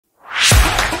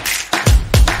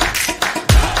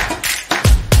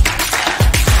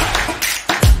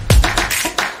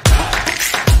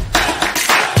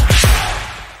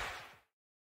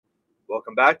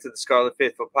welcome back to the Scarlet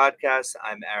Faithful Podcast.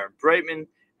 I'm Aaron Brightman,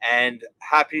 and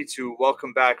happy to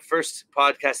welcome back first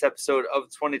podcast episode of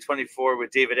 2024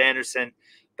 with David Anderson,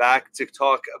 back to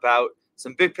talk about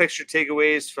some big picture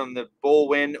takeaways from the bowl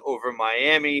win over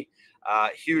Miami.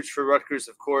 Huge for Rutgers,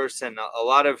 of course, and a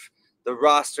lot of the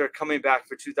roster coming back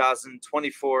for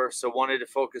 2024. So wanted to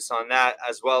focus on that,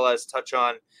 as well as touch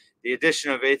on the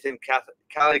addition of Athan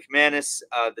Kaliakmanis,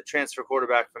 the transfer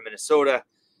quarterback from Minnesota.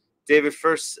 David,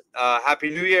 first,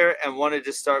 Happy New Year, and wanted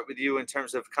to start with you in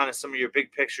terms of kind of some of your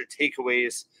big picture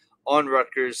takeaways on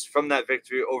Rutgers from that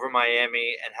victory over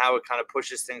Miami and how it kind of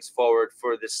pushes things forward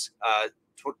for this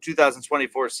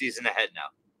 2024 season ahead now.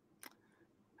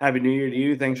 Happy New Year to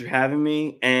you. Thanks for having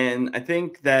me. And I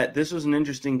think that this was an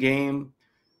interesting game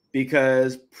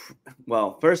because,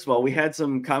 well, first of all, we had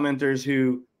some commenters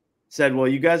who said, well,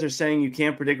 you guys are saying you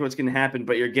can't predict what's going to happen,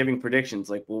 but you're giving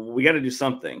predictions. Like, well, we got to do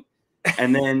something.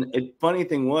 And then the funny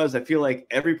thing was, I feel like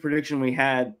every prediction we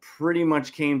had pretty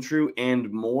much came true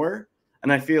and more.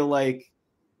 And I feel like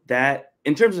that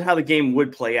in terms of how the game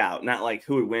would play out, not like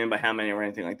who would win by how many or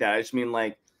anything like that. I just mean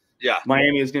like, yeah,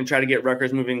 Miami was going to try to get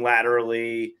Rutgers moving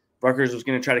laterally. Rutgers was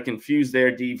going to try to confuse their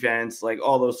defense, like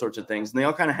all those sorts of things. And they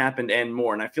all kind of happened and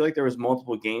more. And I feel like there was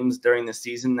multiple games during the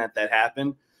season that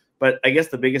happened. But I guess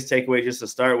the biggest takeaway just to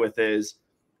start with is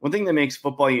one thing that makes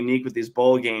football unique with these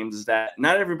bowl games is that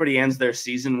not everybody ends their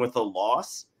season with a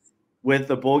loss. With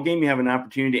the bowl game, you have an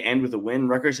opportunity to end with a win.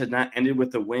 Rutgers had not ended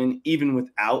with a win, even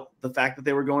without the fact that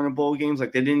they were going to bowl games.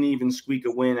 Like they didn't even squeak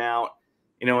a win out,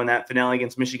 you know, in that finale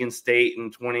against Michigan State in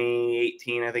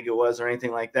 2018, I think it was, or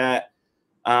anything like that.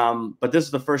 But this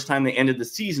is the first time they ended the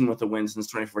season with a win since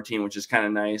 2014, which is kind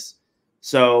of nice.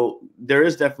 So there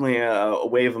is definitely a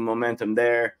wave of momentum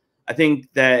there. I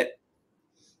think that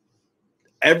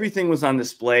everything was on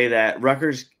display that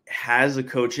Rutgers has a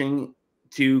coaching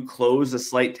to close a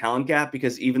slight talent gap,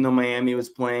 because even though Miami was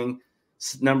playing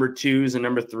number 2s and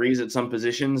number 3s at some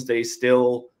positions,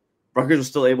 Rutgers was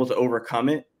still able to overcome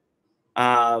it.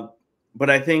 But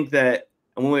I think that,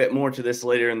 and we'll get more to this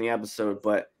later in the episode,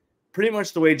 but pretty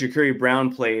much the way Ja'Carri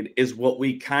Brown played is what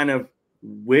we kind of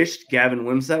wished Gavin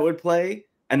Wimsatt would play,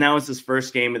 and that was his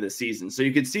first game of the season. So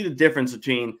you could see the difference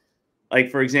between,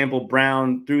 like, for example,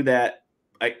 Brown threw that,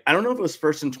 I don't know if it was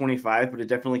 1st and 25, but it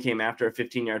definitely came after a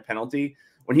 15-yard penalty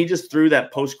when he just threw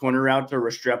that post corner route to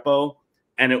Restrepo,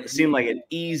 and it seemed like an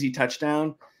easy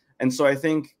touchdown. And so I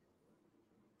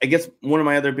guess one of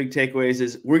my other big takeaways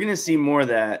is we're going to see more of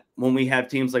that when we have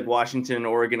teams like Washington and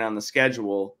Oregon on the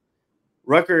schedule.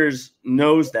 Rutgers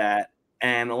knows that,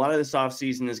 and a lot of this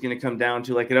offseason is going to come down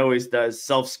to, like it always does,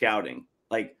 self-scouting.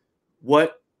 Like,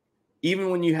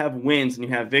 even when you have wins and you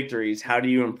have victories, how do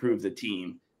you improve the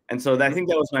team? And so I think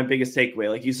that was my biggest takeaway.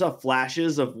 Like, you saw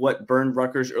flashes of what burned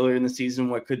Rutgers earlier in the season,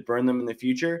 what could burn them in the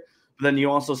future. But then you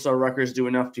also saw Rutgers do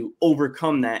enough to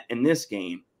overcome that in this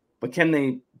game. But can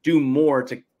they do more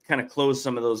to kind of close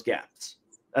some of those gaps?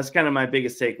 That's kind of my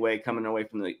biggest takeaway coming away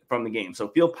from the game. So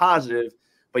feel positive,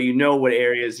 but you know what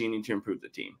areas you need to improve the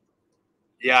team.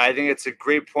 Yeah, I think it's a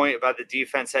great point about the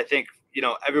defense. I think,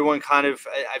 everyone I've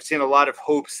seen a lot of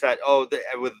hopes that,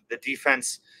 with the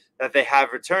defense that they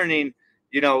have returning,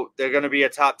 they're going to be a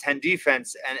top 10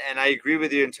 defense. And I agree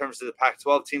with you in terms of the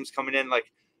Pac-12 teams coming in.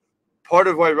 Like, part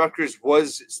of why Rutgers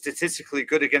was statistically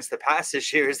good against the pass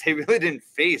this year is they really didn't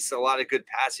face a lot of good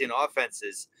passing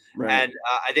offenses. Right. And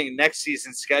I think next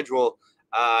season's schedule,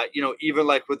 even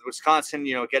like with Wisconsin,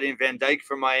 getting Van Dyke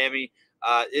from Miami,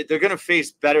 they're going to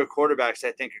face better quarterbacks,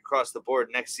 I think, across the board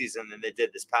next season than they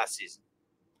did this past season.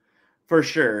 For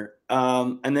sure.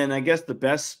 And then I guess the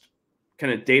best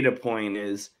kind of data point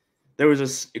is there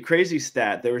was a crazy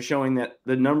stat. They were showing that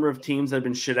the number of teams that have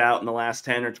been shut out in the last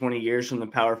 10 or 20 years from the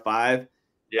Power 5,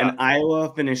 and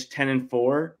Iowa finished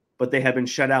 10-4, but they have been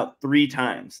shut out 3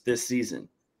 times this season.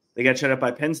 They got shut out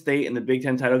by Penn State in the Big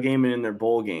Ten title game and in their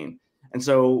bowl game. And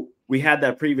so we had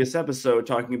that previous episode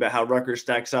talking about how Rutgers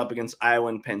stacks up against Iowa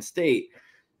and Penn State.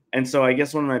 And so I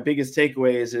guess one of my biggest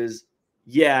takeaways is,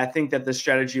 I think that the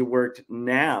strategy worked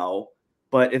now.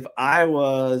 But if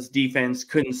Iowa's defense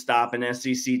couldn't stop an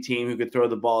SEC team who could throw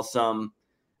the ball some,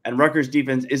 and Rutgers'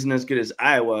 defense isn't as good as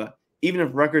Iowa, even if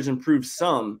Rutgers improves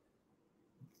some,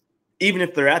 even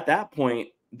if they're at that point,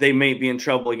 they may be in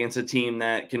trouble against a team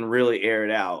that can really air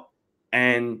it out.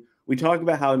 And we talk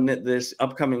about how this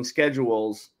upcoming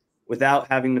schedules, without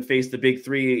having to face the big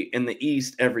 3 in the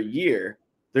East every year,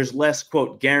 there's less,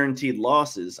 quote, guaranteed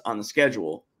losses on the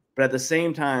schedule. But at the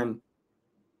same time,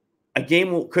 a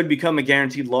game could become a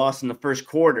guaranteed loss in the first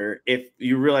quarter if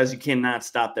you realize you cannot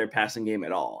stop their passing game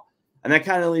at all. And that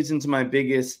kind of leads into my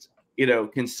biggest,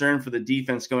 concern for the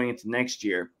defense going into next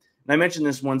year. And I mentioned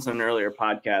this once on an earlier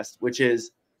podcast, which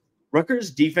is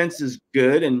Rutgers defense is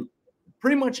good and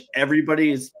pretty much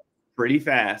everybody is pretty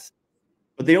fast,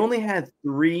 but they only had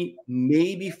 3,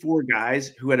 maybe 4 guys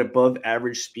who had above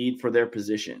average speed for their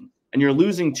position. And you're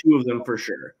losing 2 of them for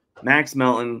sure, Max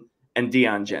Melton and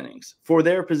Deion Jennings. For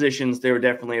their positions, they were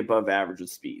definitely above average with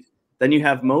speed. Then you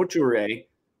have Mo Toure,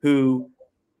 who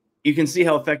you can see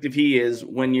how effective he is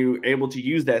when you're able to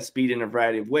use that speed in a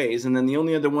variety of ways. And then the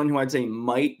only other one who I'd say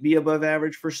might be above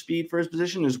average for speed for his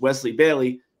position is Wesley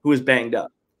Bailey, who is banged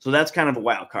up. So that's kind of a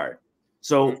wild card.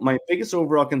 So my biggest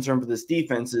overall concern for this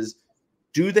defense is,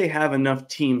 do they have enough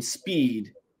team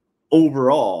speed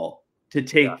overall to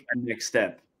take a next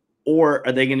step? Or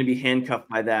are they going to be handcuffed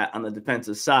by that on the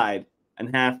defensive side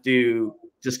and have to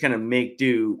just kind of make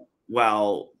do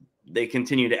while they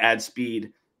continue to add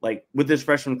speed? Like with this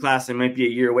freshman class, they might be a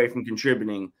year away from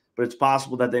contributing, but it's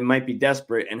possible that they might be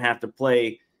desperate and have to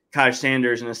play Kaj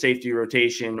Sanders in a safety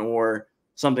rotation or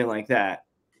something like that.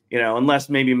 Unless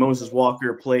maybe Moses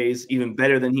Walker plays even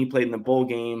better than he played in the bowl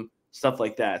game, stuff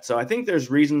like that. So I think there's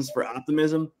reasons for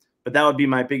optimism, but that would be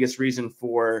my biggest reason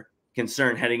for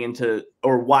concern heading into,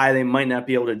 or why they might not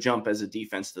be able to jump as a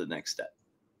defense to the next step.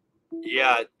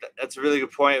 Yeah, that's a really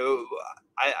good point.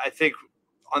 I think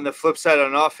on the flip side,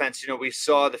 on offense, we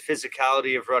saw the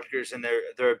physicality of Rutgers and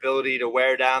their ability to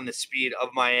wear down the speed of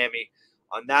Miami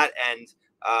on that end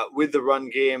with the run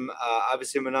game.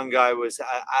 Obviously, Monangai was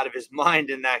out of his mind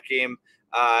in that game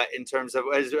in terms of,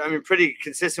 pretty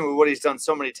consistent with what he's done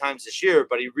so many times this year,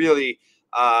 but he really,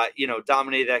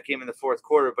 dominated that game in the fourth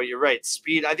quarter. But you're right,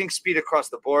 speed. I think speed across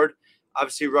the board.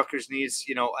 Obviously, Rutgers needs,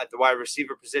 at the wide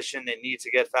receiver position, they need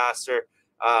to get faster.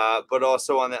 But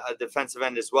also on the defensive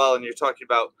end as well. And you're talking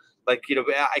about,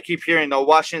 I keep hearing,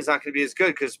 Washington's not going to be as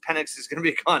good because Penix is going to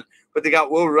be gone. But they got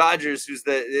Will Rogers, who's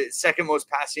the second most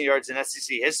passing yards in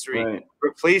SEC history,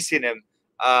 replacing him.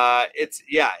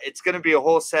 It's going to be a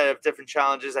whole set of different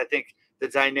challenges. I think the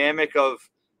dynamic of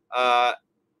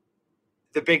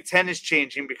the Big Ten is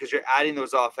changing because you're adding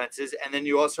those offenses. And then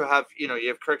you also have, you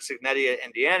have Kirk Cignetti at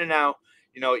Indiana now.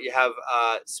 You have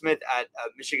Smith at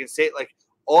Michigan State.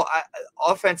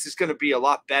 Offense is going to be a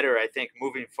lot better, I think,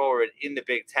 moving forward in the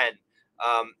Big Ten.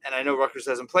 And I know Rutgers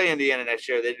doesn't play Indiana next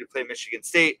year. They do play Michigan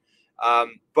State.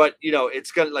 But,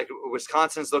 it's going to,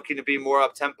 Wisconsin's looking to be more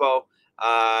up-tempo,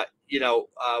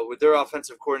 with their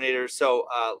offensive coordinator,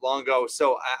 Longo.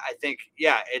 So I think,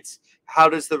 it's how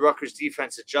does the Rutgers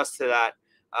defense adjust to that?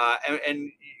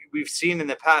 And we've seen in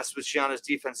the past with Shiana's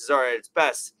defenses are at its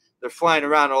best. They're flying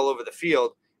around all over the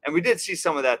field. And we did see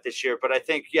some of that this year, but I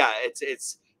think,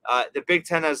 it's the Big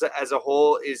Ten as a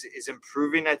whole is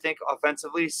improving, I think,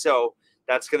 offensively. So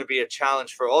that's going to be a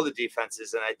challenge for all the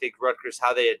defenses. And I think Rutgers,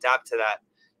 how they adapt to that,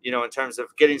 in terms of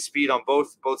getting speed on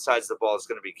both sides of the ball is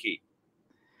going to be key.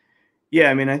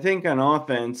 Yeah, I think on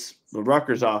offense, the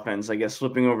Rutgers offense, I guess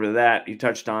flipping over to that, you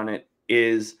touched on it,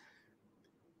 it's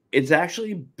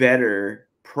actually better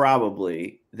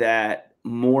probably that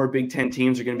more Big Ten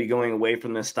teams are going to be going away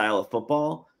from this style of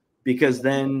football, because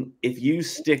then if you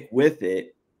stick with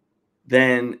it,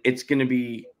 then it's going to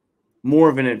be more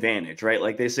of an advantage, right?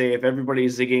 Like they say, if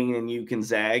everybody's zigging and you can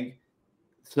zag.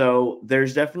 So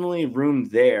there's definitely room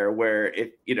there where if,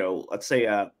 let's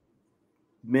say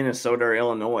Minnesota or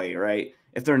Illinois, right?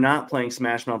 If they're not playing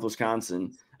Smash Mouth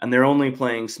Wisconsin and they're only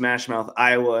playing Smash Mouth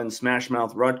Iowa and Smash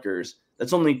Mouth Rutgers,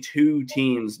 that's only 2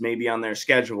 teams maybe on their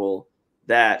schedule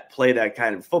that play that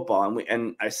kind of football.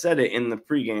 And I said it in the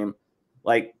pregame,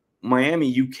 like Miami,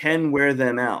 you can wear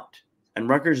them out. And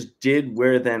Rutgers did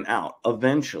wear them out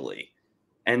eventually.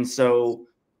 And so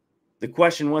the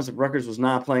question was, if Rutgers was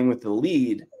not playing with the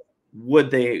lead, would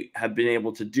they have been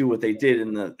able to do what they did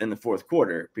in the fourth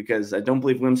quarter? Because I don't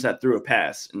believe Wimsatt threw a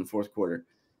pass in the fourth quarter.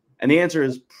 And the answer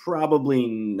is probably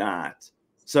not.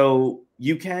 So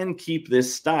you can keep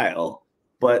this style,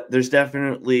 but there's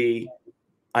definitely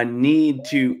a need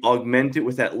to augment it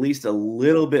with at least a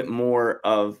little bit more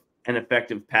of an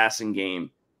effective passing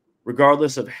game.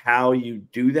 Regardless of how you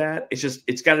do that,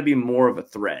 it's got to be more of a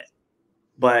threat.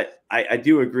 But I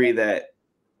do agree that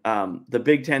the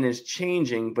Big Ten is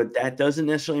changing, but that doesn't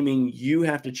necessarily mean you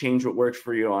have to change what works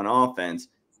for you on offense,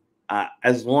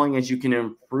 as long as you can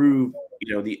improve,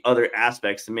 the other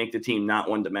aspects to make the team not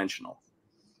one-dimensional.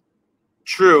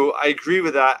 True. I agree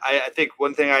with that. I think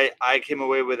one thing I came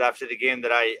away with after the game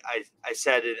that I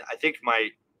said, and I think my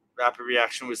rapid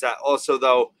reaction was that also,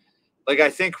 though, I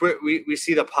think we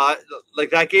see the pot,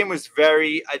 that game was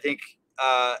very, I think,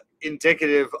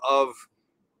 indicative of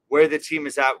where the team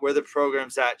is at, where the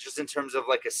program's at, just in terms of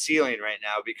a ceiling right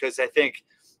now. Because I think,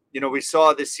 we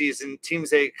saw this season teams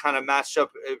they kind of matched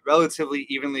up relatively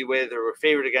evenly with or were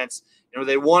favored against.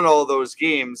 They won all those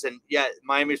games, and yet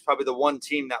Miami is probably the one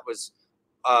team that was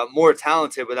more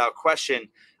talented without question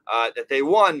that they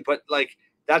won. But like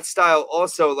that style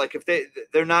also, like if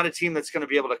they're not a team that's going to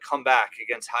be able to come back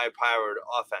against high-powered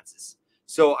offenses.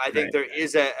 So I think there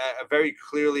is a very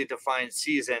clearly defined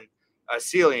ceiling.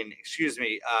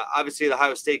 Obviously, the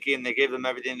Ohio State game, they gave them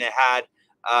everything they had.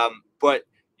 But,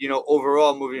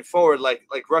 overall moving forward, like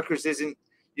Rutgers isn't,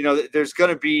 there's going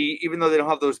to be, even though they don't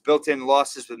have those built-in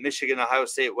losses with Michigan, Ohio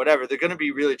State, whatever, they're going to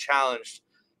be really challenged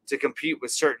to compete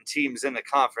with certain teams in the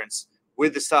conference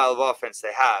with the style of offense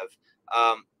they have.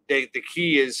 The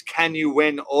key is, can you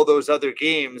win all those other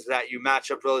games that you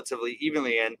match up relatively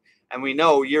evenly in? And we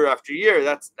know year after year,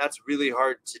 that's really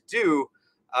hard to do.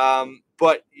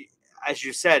 But as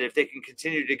you said, if they can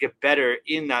continue to get better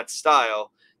in that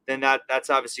style, then that's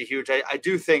obviously huge. I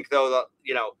do think, though, that,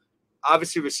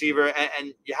 obviously receiver,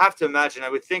 and you have to imagine, I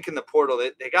would think in the portal,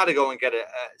 they got to go and get a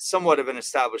somewhat of an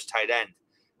established tight end.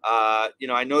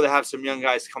 I know they have some young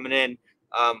guys coming in,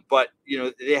 but,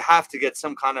 they have to get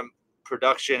some kind of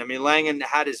production. I mean, Langen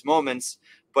had his moments,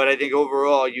 but I think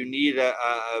overall you need a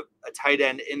tight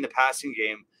end in the passing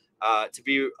game to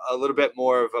be a little bit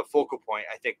more of a focal point,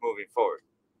 I think, moving forward.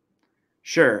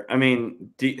 Sure. I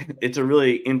mean, it's a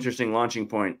really interesting launching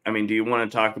point. I mean, do you want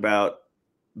to talk about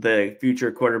the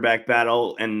future quarterback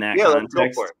battle and that context?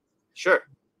 Let's go for it.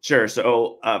 Sure.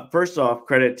 So first off,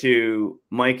 credit to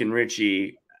Mike and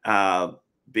Richie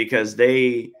because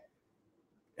they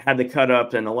had the cut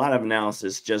up and a lot of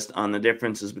analysis just on the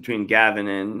differences between Gavin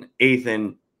and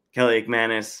Athan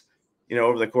Kaliakmanis,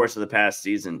 over the course of the past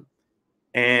season.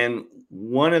 And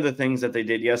one of the things that they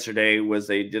did yesterday was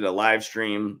they did a live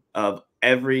stream of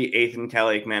every Athan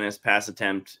Kaliakmanis pass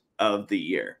attempt of the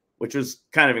year, which was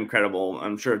kind of incredible.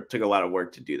 I'm sure it took a lot of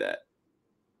work to do that.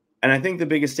 And I think the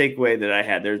biggest takeaway that I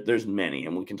had, there's many,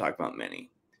 and we can talk about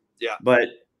many. Yeah. But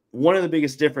one of the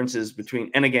biggest differences between,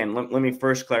 and again, let me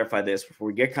first clarify this before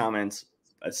we get comments.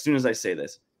 As soon as I say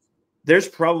this, there's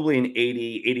probably an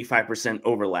 80-85%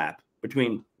 overlap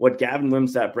between what Gavin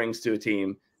Wimsatt brings to a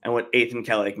team and what Athan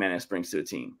Kaliakmanis brings to a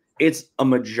team. It's a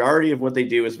majority of what they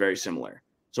do is very similar.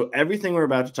 So everything we're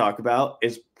about to talk about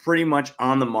is pretty much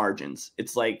on the margins.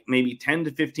 It's like maybe 10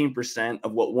 to 15%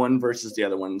 of what one versus the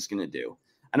other one is going to do.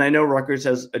 And I know Rutgers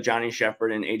has a Johnny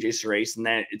Shepard and AJ Serace, and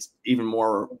that it's even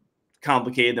more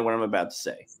complicated than what I'm about to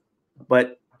say.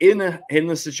 But in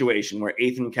the situation where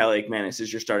Athan Kaliakmanis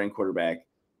is your starting quarterback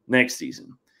next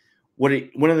season,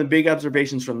 one of the big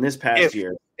observations from this past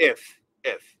year, if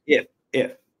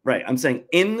right, I'm saying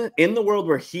in the world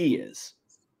where he is,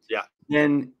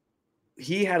 then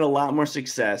he had a lot more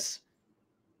success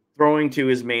throwing to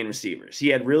his main receivers. He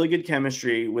had really good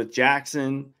chemistry with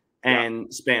Jackson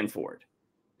and Spanford.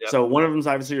 Yep. So one of them is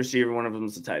obviously a receiver, one of them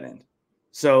is a tight end.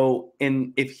 So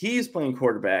if he's playing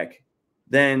quarterback,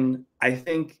 then I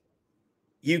think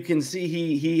you can see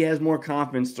he has more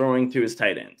confidence throwing to his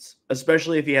tight ends,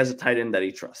 especially if he has a tight end that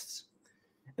he trusts.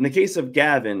 In the case of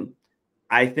Gavin,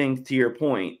 I think, to your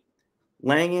point,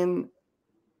 Langen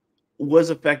was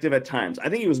effective at times. I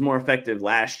think he was more effective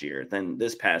last year than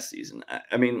this past season.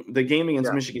 I mean, the game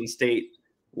against Michigan State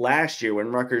last year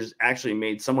when Rutgers actually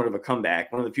made somewhat of a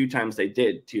comeback, one of the few times they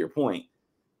did, to your point.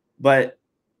 But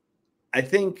I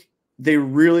think they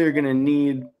really are going to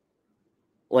need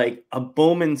like a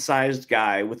Bowman-sized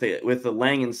guy with a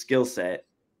Langen skill set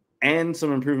and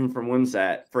some improvement from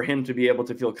Wimsatt for him to be able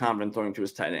to feel confident throwing to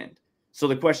his tight end. So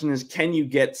the question is, can you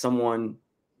get someone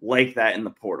like that in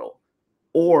the portal?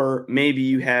 Or maybe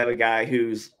you have a guy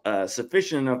who's a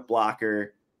sufficient enough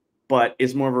blocker, but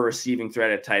is more of a receiving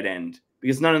threat at tight end.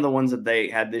 Because none of the ones that they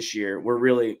had this year were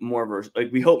really more of a,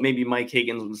 like, we hope maybe Mike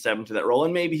Higgins will step into that role,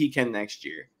 and maybe he can next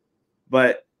year.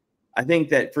 But I think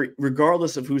that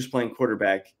regardless of who's playing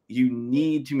quarterback, you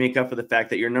need to make up for the fact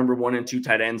that your number 1 and 2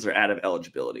 tight ends are out of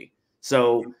eligibility.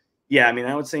 So, yeah, I mean,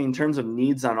 I would say in terms of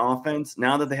needs on offense,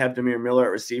 now that they have Demir Miller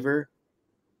at receiver,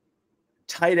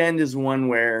 tight end is one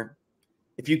where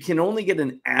if you can only get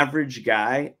an average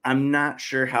guy, I'm not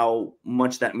sure how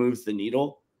much that moves the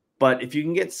needle. But if you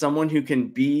can get someone who can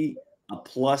be a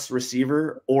plus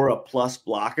receiver or a plus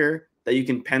blocker that you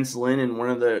can pencil in one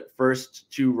of the first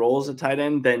 2 roles at tight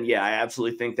end, then yeah, I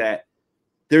absolutely think that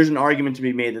there's an argument to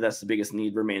be made that that's the biggest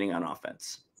need remaining on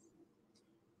offense.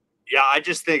 Yeah, I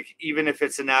just think even if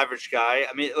it's an average guy,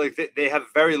 I mean, like they have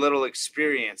very little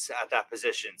experience at that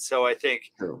position. So I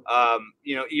think,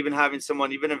 even having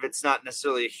someone, even if it's not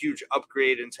necessarily a huge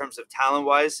upgrade in terms of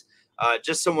talent-wise,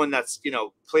 just someone that's,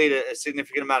 played a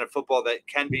significant amount of football that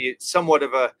can be somewhat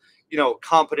of a,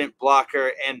 competent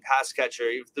blocker and pass catcher.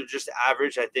 If they're just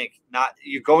average, I think not.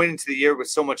 You're going into the year with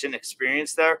so much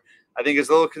inexperience there, I think is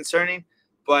a little concerning.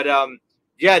 But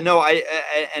yeah, no,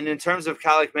 and in terms of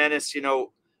Kaliakmanis,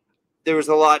 there was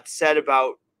a lot said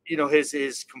about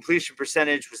his completion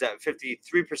percentage was at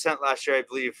 53% last year, I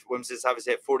believe. Wimsatt's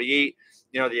obviously at 48.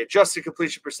 The adjusted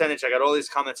completion percentage. I got all these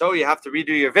comments. Oh, you have to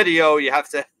redo your video. You have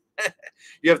to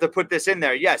you have to put this in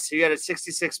there. Yes, he had a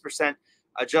 66%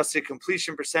 adjusted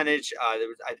completion percentage.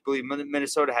 I believe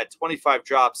Minnesota had 25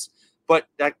 drops, but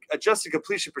that adjusted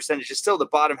completion percentage is still the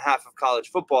bottom half of college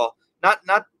football.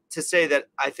 Not to say that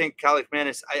I think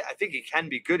Kaliakmanis, I think he can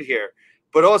be good here,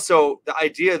 but also the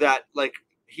idea that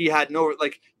he had no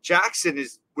Jackson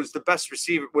was the best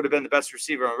receiver, would have been the best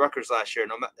receiver on Rutgers last year,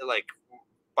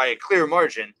 by a clear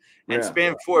margin, and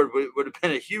Spanford would have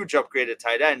been a huge upgrade at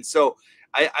tight end. So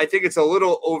I think it's a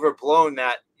little overblown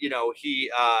that he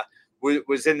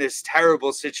was in this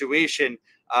terrible situation.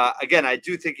 Again, I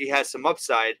do think he has some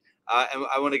upside, and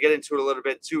I want to get into it a little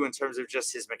bit too in terms of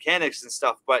just his mechanics and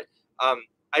stuff. But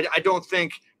I don't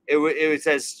think it was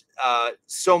as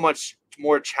so much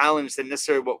more challenged than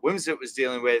necessarily what Wimsatt was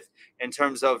dealing with in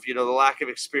terms of the lack of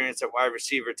experience at wide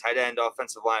receiver, tight end,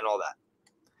 offensive line, all that.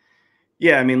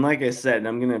 Yeah, I mean, like I said, and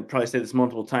I'm going to probably say this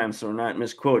multiple times so we're not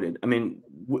misquoted. I mean,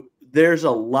 there's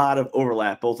a lot of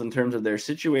overlap, both in terms of their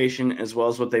situation as well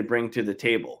as what they bring to the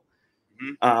table.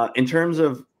 Mm-hmm. In terms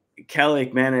of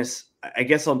Kaliakmanis, I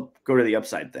guess I'll go to the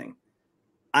upside thing.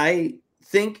 I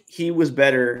think he was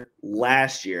better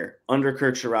last year under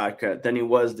Kirk Ciarrocca than he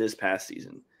was this past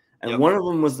season. And one of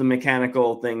them was the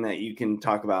mechanical thing that you can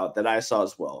talk about that I saw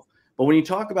as well. But when you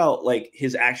talk about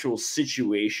his actual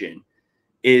situation,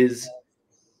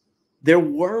 there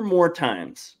were more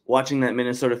times watching that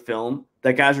Minnesota film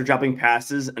that guys were dropping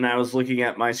passes, and I was looking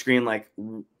at my screen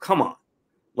come on.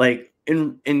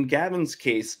 In Gavin's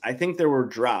case, I think there were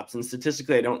drops, and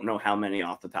statistically, I don't know how many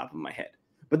off the top of my head.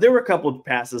 But there were a couple of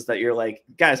passes that you're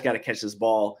guys got to catch this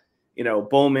ball.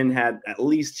 Bowman had at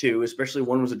least two, especially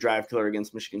one was a drive killer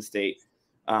against Michigan State.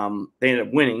 They ended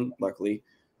up winning, luckily.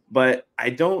 But I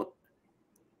don't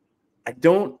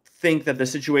think that the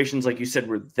situations, like you said,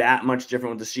 were that much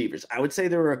different with the receivers. I would say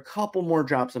there were a couple more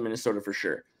drops in Minnesota for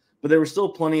sure. But there were still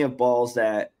plenty of balls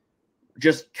that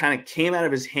just kind of came out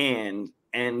of his hand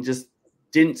and just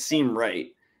didn't seem right.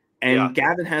 And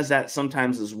Gavin has that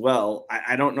sometimes as well.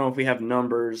 I don't know if we have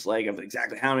numbers of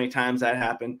exactly how many times that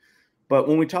happened. But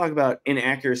when we talk about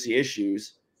inaccuracy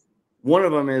issues, one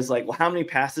of them is how many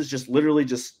passes just literally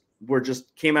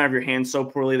came out of your hand so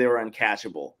poorly they were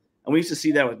uncatchable. And we used to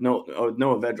see that with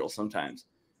Noah Vedral sometimes.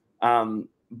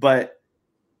 But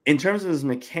in terms of his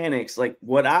mechanics,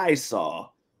 what I saw,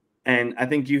 and I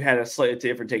think you had a slightly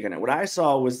different take on it. What I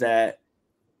saw was that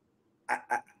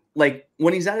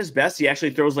when he's at his best, he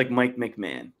actually throws like Mike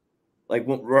McMahon,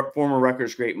 former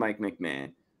Rutgers great Mike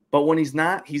McMahon. But when he's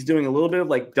not, he's doing a little bit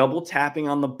of double tapping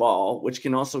on the ball, which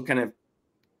can also kind of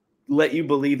let you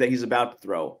believe that he's about to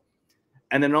throw.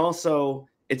 And then also,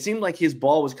 it seemed like his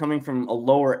ball was coming from a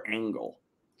lower angle,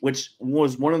 which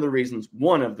was one of the reasons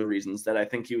that I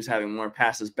think he was having more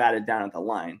passes batted down at the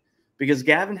line. Because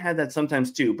Gavin had that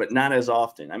sometimes too, but not as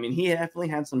often. I mean, he definitely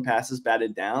had some passes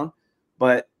batted down,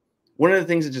 but one of the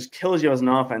things that just kills you as an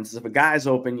offense is if a guy's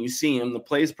open, you see him, the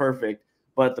play's perfect,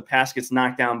 but the pass gets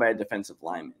knocked down by a defensive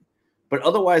lineman. But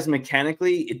otherwise,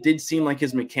 mechanically, it did seem like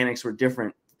his mechanics were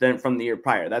different than from the year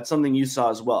prior. That's something you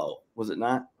saw as well, was it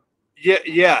not?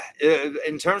 Yeah.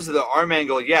 In terms of the arm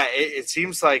angle, it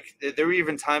seems like there were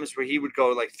even times where he would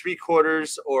go three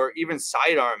quarters or even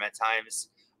sidearm at times,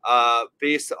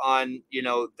 based on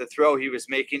the throw he was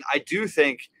making. I do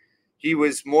think he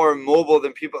was more mobile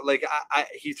than people.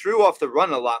 He threw off the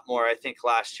run a lot more, I think,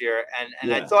 last year,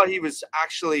 and I thought he was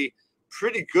actually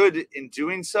pretty good in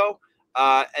doing so.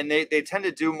 And they tend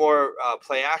to do more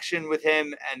play action with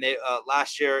him, and they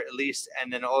last year at least,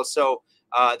 and then also.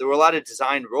 There were a lot of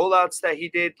design rollouts that he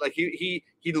did.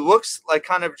 He looks like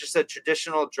kind of just a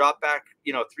traditional drop back,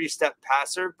 three-step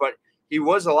passer, but he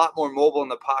was a lot more mobile in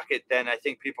the pocket than I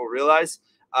think people realize.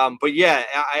 But yeah,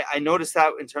 I noticed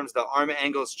that in terms of the arm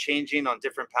angles changing on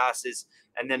different passes.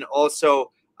 And then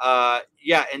also,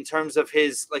 in terms of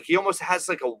his, he almost has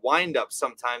a wind up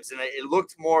sometimes. And it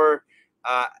looked more,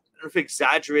 I don't know if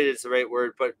exaggerated is the right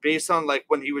word, but based on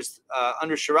when he was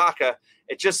under Ciarrocca,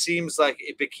 it just seems like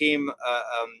it became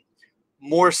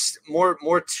more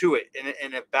to it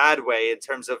in a bad way in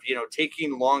terms of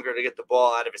taking longer to get the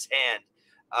ball out of his hand.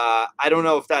 I don't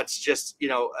know if that's just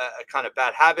a kind of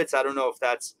bad habits. I don't know if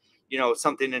that's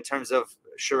something in terms of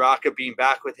Ciarrocca being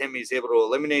back with him, he's able to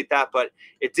eliminate that. But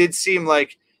it did seem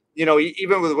like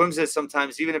even with Wimsatt,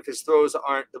 sometimes, even if his throws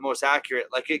aren't the most accurate,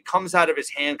 like it comes out of his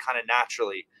hand kind of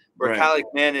naturally. Where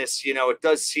Kaliakmanis, it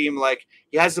does seem like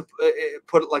he has to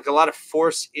put like a lot of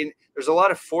force in. There's a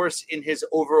lot of force in his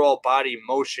overall body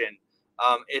motion.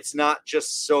 It's not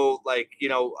just so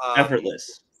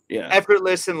effortless. Yeah.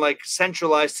 Effortless and like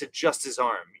centralized to just his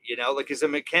arm, like his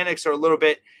mechanics are a little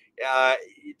bit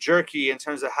jerky in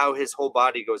terms of how his whole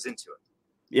body goes into it.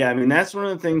 Yeah. I mean, that's one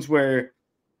of the things where,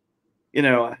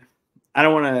 I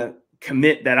don't want to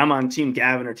commit that I'm on team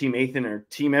Gavin or team Athan or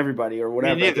team everybody or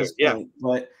whatever. Me neither, yeah.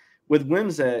 But with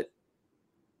Wimsatt,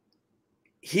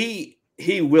 he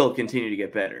will continue to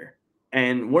get better.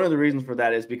 And one of the reasons for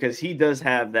that is because he does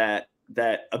have that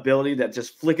ability, that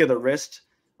just flick of the wrist.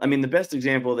 I mean, the best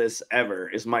example of this ever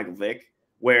is Michael Vick,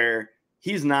 where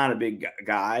he's not a big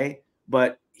guy,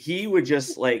 but he would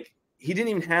just he didn't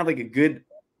even have like a good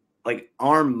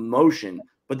arm motion,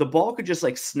 but the ball could just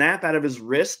snap out of his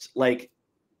wrist,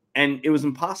 and it was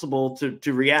impossible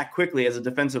to react quickly as a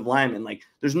defensive lineman. Like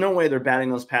there's no way they're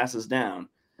batting those passes down.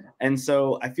 And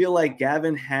so I feel like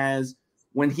Gavin has,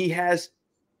 when he has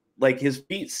his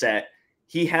feet set,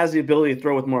 he has the ability to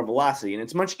throw with more velocity. And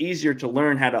it's much easier to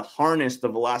learn how to harness the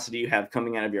velocity you have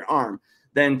coming out of your arm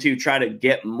than to try to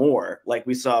get more, like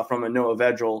we saw from a Noah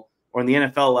Vedral, or in the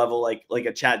NFL level, like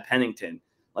a Chad Pennington.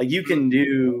 Like you can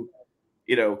do,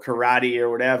 karate or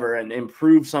whatever and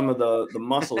improve some of the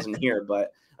muscles in here.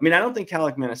 But I mean, I don't think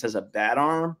Kaliakmanis has a bad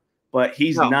arm, but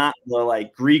he's not the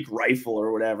Greek rifle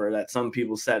or whatever that some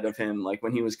people said of him,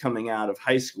 when he was coming out of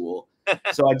high school.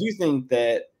 So I do think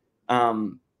that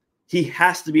he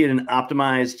has to be at an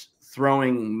optimized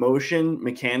throwing motion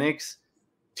mechanics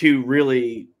to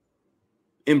really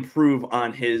improve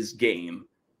on his game.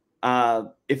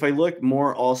 If I look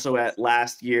more also at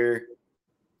last year,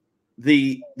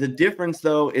 the difference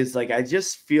though is I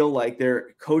just feel like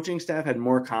their coaching staff had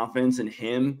more confidence in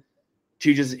him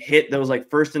to just hit those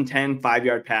 1st and 10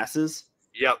 5-yard passes.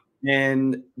 Yep.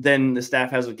 And then the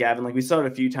staff has with Gavin. We saw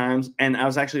it a few times, and I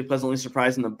was actually pleasantly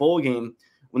surprised in the bowl game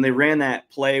when they ran that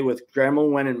play with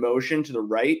Dremel went in motion to the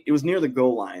right. It was near the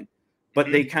goal line,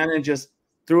 but they kind of just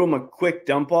threw him a quick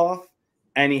dump off,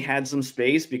 and he had some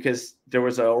space because there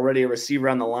was already a receiver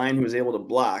on the line who was able to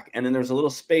block. And then there was a little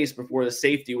space before the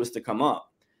safety was to come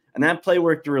up. And that play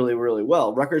worked really, really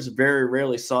well. Rutgers very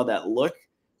rarely saw that look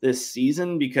this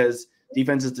season because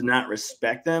defenses did not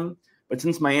respect them. But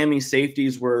since Miami's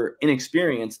safeties were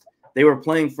inexperienced, they were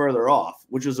playing further off,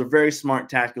 which was a very smart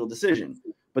tactical decision.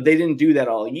 But they didn't do that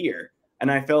all year. And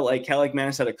I felt like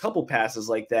Kaliakmanis had a couple passes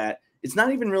like that. It's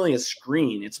not even really a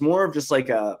screen. It's more of just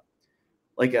a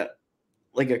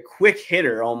quick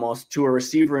hitter almost to a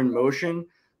receiver in motion,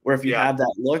 where if you have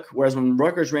that look, whereas when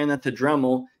Rutgers ran that to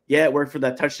Dremel, it worked for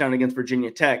that touchdown against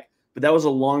Virginia Tech, but that was a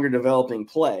longer developing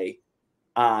play.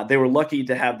 They were lucky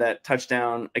to have that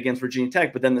touchdown against Virginia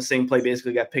Tech, but then the same play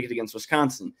basically got picked against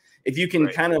Wisconsin. If you can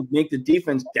kind of make the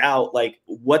defense doubt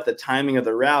what the timing of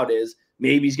the route is,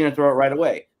 maybe he's going to throw it right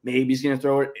away. Maybe he's going to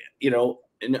throw it,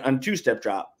 on two-step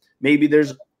drop. Maybe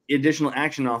there's additional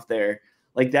action off there.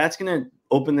 That's going to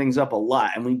open things up a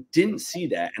lot. And we didn't see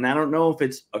that. And I don't know if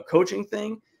it's a coaching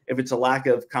thing, if it's a lack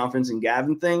of confidence in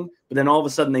Gavin thing, but then all of a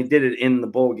sudden they did it in the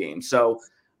bowl game. So,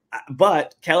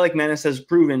 but Kaliakmanis has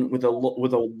proven with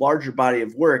a larger body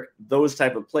of work, those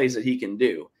type of plays that he can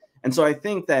do. And so I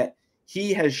think that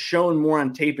he has shown more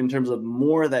on tape in terms of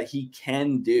more that he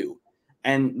can do.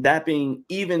 And that being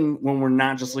even when we're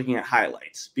not just looking at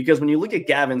highlights, because when you look at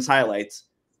Gavin's highlights,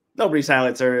 nobody's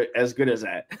highlights are as good as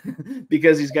that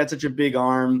because he's got such a big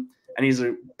arm and he's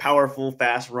a powerful,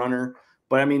 fast runner.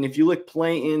 But I mean, if you look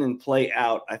play in and play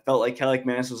out, I felt like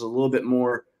Kaliakmanis was a little bit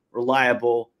more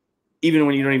reliable, even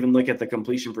when you don't even look at the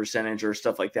completion percentage or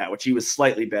stuff like that, which he was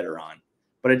slightly better on.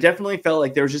 But it definitely felt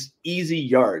like there was just easy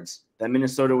yards that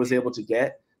Minnesota was able to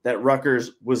get that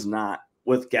Rutgers was not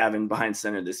with Gavin behind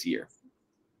center this year.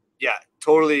 Yeah,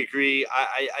 totally agree.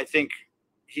 I think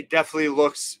he definitely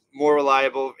looks more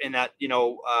reliable in that,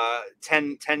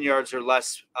 10 yards or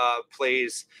less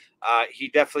plays. He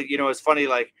definitely, it's funny,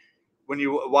 when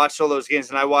you watch all those games,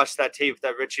 and I watched that tape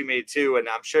that Richie made too, and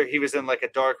I'm sure he was in a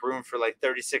dark room for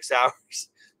 36 hours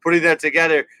putting that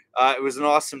together. It was an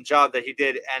awesome job that he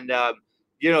did. And,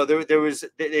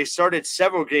 they started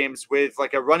several games with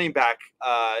a running back,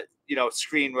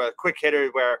 screen where a quick hitter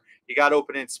where he got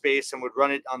open in space and would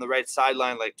run it on the right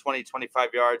sideline 20, 25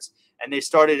 yards. And they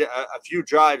started a few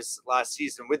drives last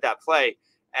season with that play.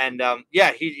 And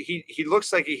he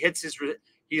looks like he hits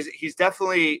he's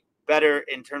definitely better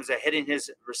in terms of hitting his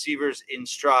receivers in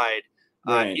stride,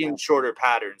 in shorter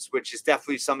patterns, which is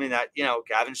definitely something that,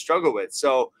 Gavin struggled with.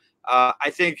 So I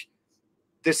think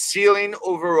the ceiling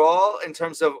overall, in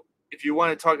terms of if you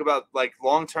want to talk about like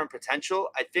long-term potential,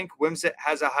 I think Wimsatt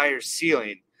has a higher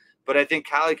ceiling, but I think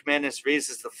Kaliakmanis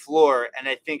raises the floor, and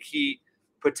I think he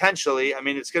potentially, I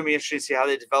mean, it's going to be interesting to see how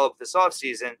they develop this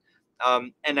offseason.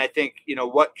 And I think,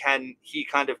 what can he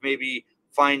kind of maybe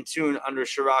fine tune under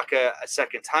Shiraka a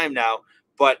second time now.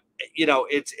 But,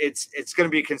 it's going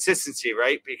to be consistency,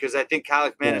 right? Because I think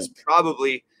Kaliakmanis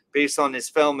probably, based on his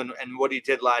film and what he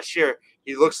did last year,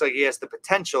 he looks like he has the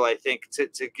potential, I think,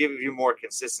 to give you more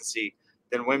consistency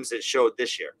than Wimsatt showed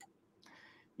this year.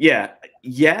 Yeah.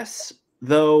 Yes,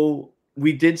 though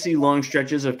we did see long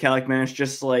stretches of Kaliakmanis,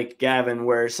 just like Gavin,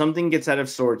 where something gets out of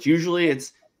sorts. Usually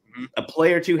it's a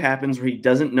play or two happens where he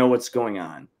doesn't know what's going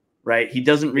on, right? He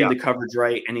doesn't read the coverage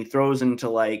right, and he throws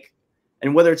into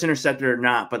and whether it's intercepted or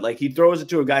not, but he throws it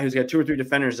to a guy who's got 2 or 3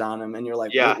 defenders on him, and you're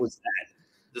like, what was that?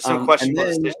 There's some questionable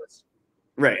decisions.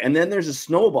 Right. And then there's a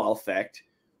snowball effect,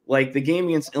 like the game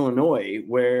against Illinois,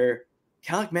 where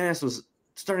Kaliakmanis was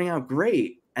starting out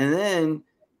great, and then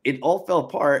it all fell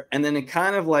apart, and then it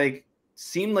kind of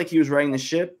seemed like he was riding the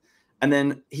ship, and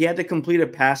then he had to complete a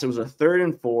pass. It was a 3rd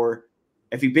and 4.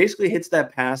 If he basically hits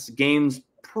that pass, the game's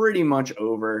pretty much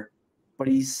over, but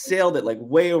he sailed it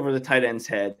way over the tight end's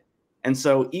head. And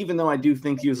so even though I do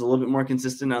think he was a little bit more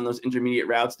consistent on those intermediate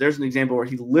routes, there's an example where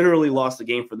he literally lost the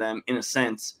game for them in a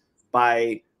sense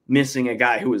by missing a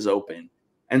guy who was open.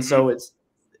 And so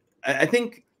I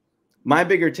think my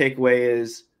bigger takeaway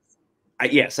is,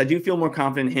 yes, I do feel more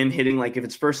confident in him hitting, if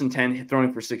it's 1st and 10,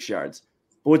 throwing for 6 yards.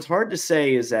 But what's hard to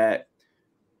say is that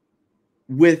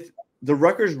with the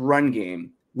Rutgers run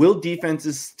game, will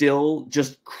defenses still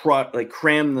just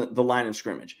cram the line of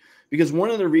scrimmage? Because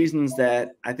one of the reasons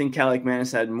that I think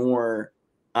Kaliakmanis had more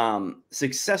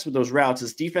success with those routes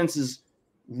is defenses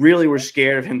really were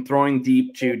scared of him throwing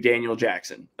deep to Daniel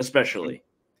Jackson, especially.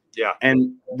 Yeah.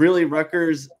 And really,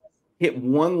 Rutgers hit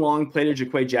one long play to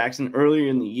Jaquay Jackson earlier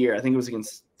in the year. I think it was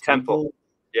against Temple.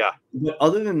 Yeah. But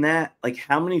other than that,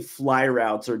 how many fly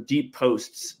routes or deep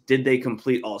posts did they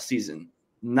complete all season?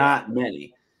 Not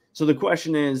many. So the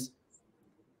question is,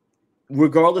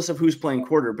 regardless of who's playing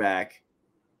quarterback,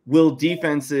 will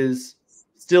defenses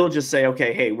still just say,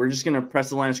 okay, hey, we're just going to press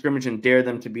the line of scrimmage and dare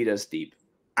them to beat us deep?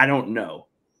 I don't know.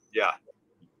 Yeah.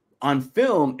 On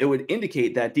film, it would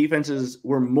indicate that defenses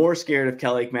were more scared of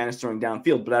Kaliakmanis throwing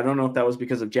downfield, but I don't know if that was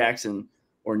because of Jackson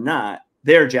or not.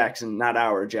 Their Jackson, not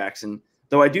our Jackson.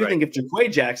 Though I do think if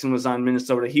Jaquay Jackson was on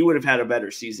Minnesota, he would have had a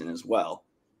better season as well.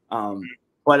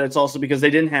 But it's also because they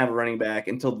didn't have a running back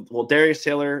until, Darius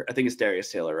Taylor, I think it's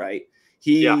Darius Taylor, right?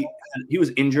 He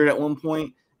was injured at one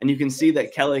point, and you can see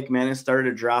that Kaliakmanis started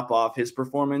to drop off his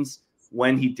performance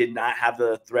when he did not have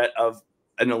the threat of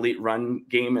an elite run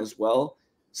game as well.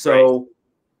 So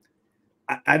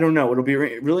I don't know. It'll be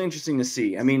really interesting to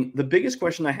see. I mean, the biggest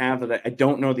question I have that I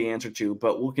don't know the answer to,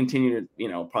 but we'll continue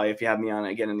to, probably if you have me on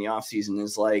again in the offseason,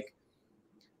 is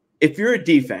if you're a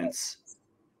defense,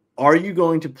 are you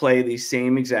going to play the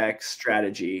same exact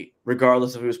strategy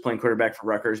regardless of who's playing quarterback for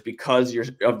Rutgers because you're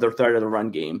of the threat of the run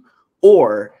game?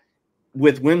 Or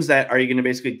with Wimsatt, are you going to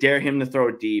basically dare him to throw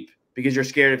it deep because you're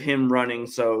scared of him running,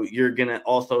 so you're going to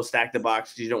also stack the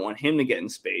box because you don't want him to get in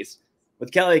space? With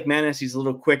Kaliakmanis, he's a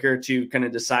little quicker to kind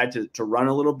of decide to run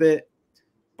a little bit,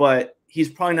 but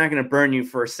he's probably not going to burn you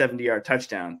for a 70-yard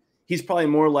touchdown. He's probably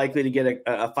more likely to get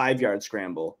a 5-yard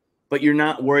scramble, but you're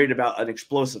not worried about an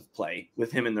explosive play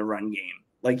with him in the run game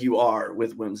like you are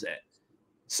with Wimsatt.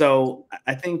 So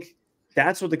I think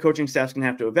that's what the coaching staff's going to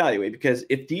have to evaluate, because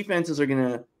if defenses are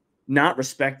going to not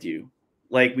respect you,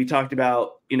 like we talked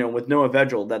about, with Noah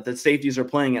Vedral, that the safeties are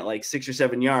playing at 6 or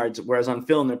 7 yards, whereas on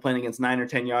film they're playing against 9 or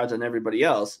 10 yards on everybody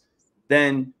else,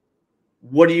 then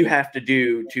what do you have to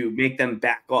do to make them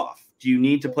back off? Do you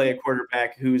need to play a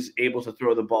quarterback who's able to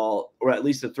throw the ball, or at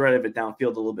least the threat of it downfield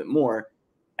a little bit more?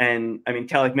 And I mean,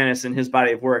 Kaliakmanis in his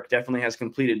body of work definitely has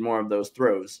completed more of those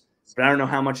throws, but I don't know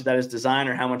how much of that is design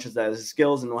or how much of that is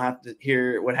skills, and we'll have to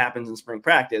hear what happens in spring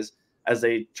practice as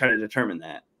they try to determine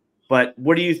that. But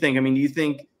what do you think? I mean, do you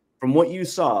think from what you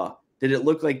saw, did it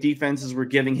look like defenses were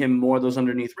giving him more of those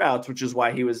underneath routes, which is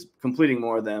why he was completing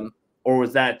more of them? Or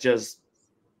was that just,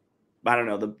 I don't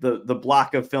know, the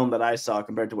block of film that I saw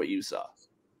compared to what you saw?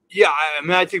 Yeah, I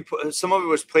mean, I think some of it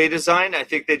was play design. I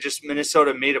think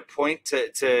Minnesota made a point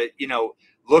to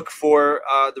look for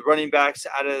the running backs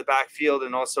out of the backfield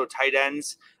and also tight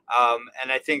ends.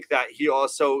 And I think that he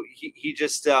also he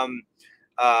just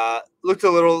looked a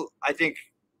little, I think,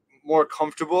 more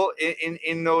comfortable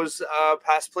in those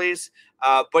pass plays.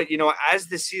 But, as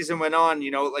the season went on,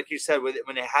 like you said,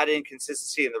 when it had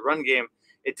inconsistency in the run game,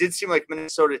 it did seem like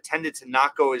Minnesota tended to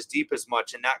not go as deep as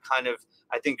much, and that kind of,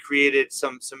 I think, created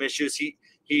some issues.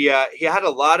 He had a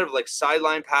lot of like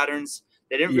sideline patterns.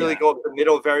 They didn't really go up the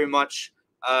middle very much.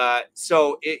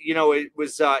 So it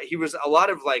was he was a lot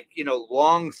of like,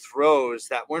 long throws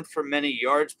that weren't for many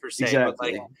yards per se,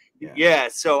 exactly. but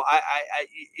like, so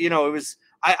it was,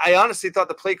 I honestly thought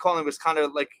the play calling was kind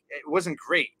of like, it wasn't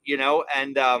great,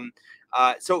 and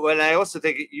so when I also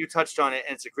think you touched on it,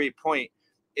 and it's a great point,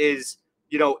 is,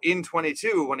 in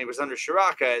 22, when he was under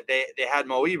Shiraka, they had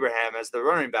Mo Ibrahim as the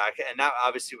running back, and that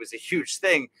obviously was a huge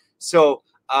thing. So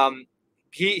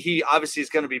he obviously is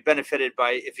going to be benefited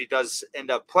by, if he does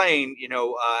end up playing,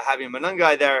 having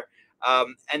Manungai there.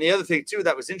 And the other thing too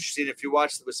that was interesting, if you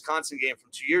watched the Wisconsin game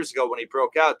from 2 years ago when he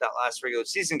broke out that last regular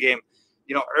season game,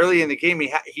 early in the game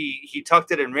he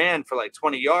tucked it and ran for like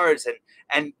 20 yards,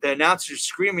 and the announcers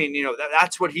screaming,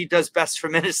 that's what he does best for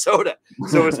Minnesota.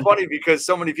 So it's funny because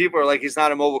so many people are like, he's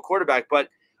not a mobile quarterback, but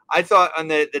I thought on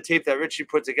the tape that Richie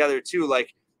put together too,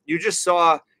 like you just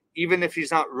saw, even if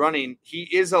he's not running, he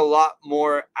is a lot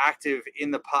more active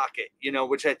in the pocket,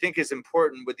 which I think is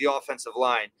important with the offensive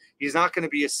line. He's not going to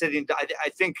be a sitting. I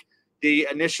think the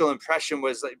initial impression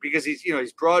was like, because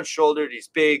he's broad shouldered, he's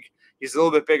big, he's a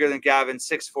little bit bigger than Gavin,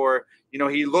 6'4".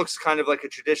 He looks kind of like a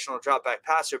traditional drop back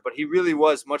passer, but he really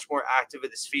was much more active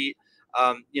with his feet,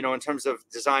 in terms of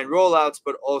design rollouts,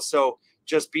 but also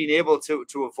just being able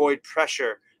to avoid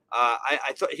pressure.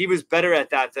 I thought he was better at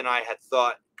that than I had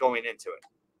thought going into it.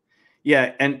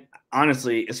 Yeah, and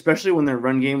honestly, especially when their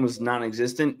run game was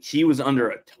non-existent, he was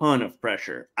under a ton of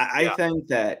pressure. I think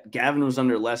that Gavin was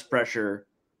under less pressure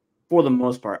for the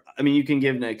most part. I mean, you can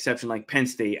give an exception like Penn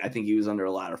State. I think he was under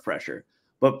a lot of pressure.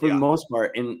 But for the most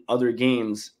part, in other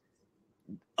games,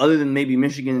 other than maybe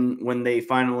Michigan, when they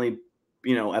finally,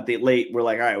 at the late, we're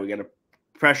like, all right, we got to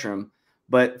pressure him.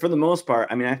 But for the most part,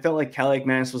 I mean, I felt like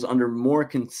Kaliakmanis was under more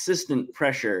consistent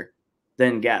pressure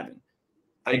than Gavin.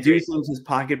 I do think his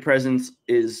pocket presence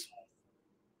is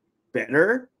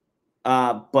better,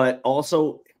 but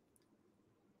also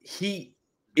he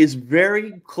is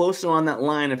very close on that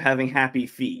line of having happy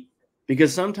feet,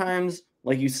 because sometimes,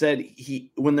 like you said,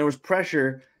 when there was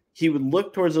pressure, he would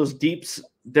look towards those deeps.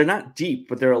 They're not deep,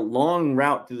 but they're a long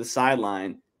route to the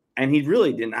sideline, and he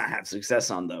really did not have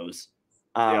success on those.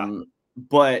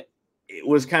 But it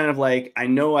was kind of like, I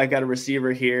know I got a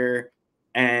receiver here,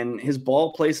 and his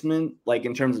ball placement, like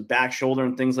in terms of back shoulder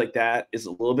and things like that, is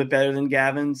a little bit better than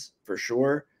Gavin's for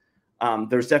sure.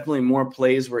 There's definitely more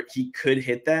plays where he could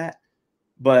hit that.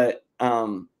 But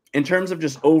in terms of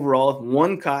just overall, if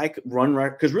one guy could run,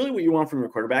 because really what you want from your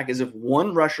quarterback is if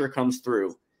one rusher comes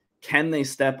through, can they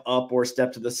step up or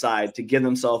step to the side to give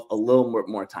themselves a little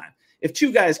more time? If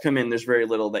two guys come in, there's very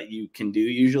little that you can do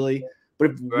usually.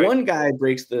 But if one guy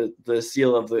breaks the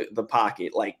seal of the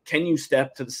pocket, like, can you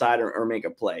step to the side or make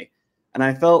a play? And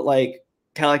I felt like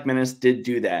Kaliakmanis did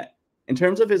do that. In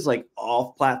terms of his like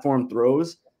off-platform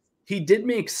throws, he did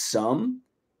make some,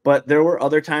 but there were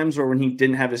other times where when he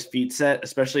didn't have his feet set,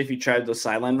 especially if he tried those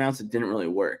sideline routes, it didn't really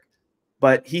work.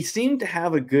 But he seemed to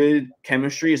have a good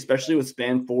chemistry, especially with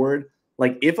span forward.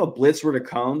 Like if a blitz were to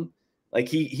come, like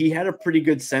he had a pretty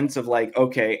good sense of like,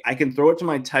 okay, I can throw it to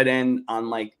my tight end on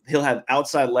like, he'll have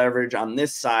outside leverage on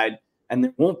this side and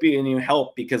there won't be any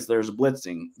help because they're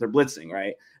blitzing,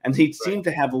 right? And he seemed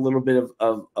to have a little bit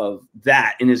of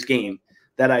that in his game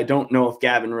that I don't know if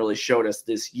Gavin really showed us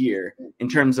this year in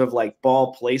terms of like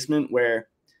ball placement, where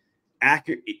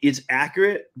it's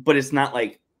accurate, but it's not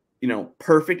like,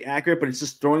 perfect accurate, but it's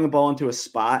just throwing the ball into a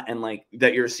spot and like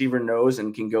that your receiver knows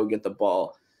and can go get the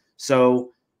ball.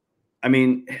 So, I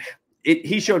mean,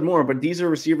 he showed more, but these are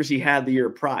receivers he had the year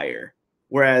prior.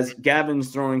 Whereas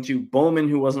Gavin's throwing to Bowman,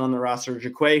 who wasn't on the roster,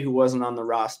 Jaquay, who wasn't on the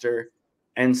roster.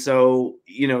 And so,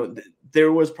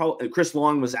 there was probably Chris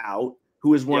Long was out, who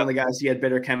was one of the guys he had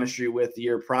better chemistry with the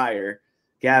year prior,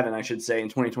 Gavin, I should say, in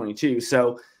 2022.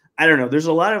 So I don't know. There's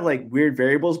a lot of like weird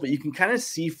variables, but you can kind of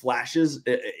see flashes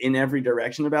in every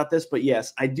direction about this. But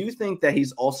yes, I do think that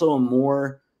he's also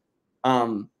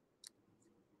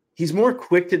he's more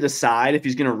quick to decide if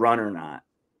he's going to run or not.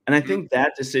 And I think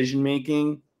that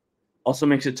decision-making also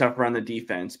makes it tougher on the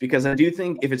defense, because I do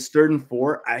think if it's 3rd and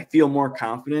 4, I feel more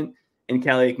confident in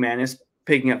Kaliakmanis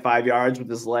picking up 5 yards with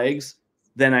his legs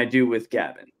than I do with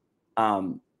Gavin.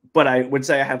 But I would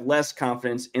say I have less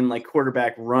confidence in like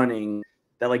quarterback running,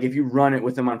 that like if you run it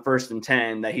with him on 1st and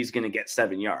 10, that he's going to get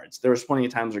 7 yards. There was plenty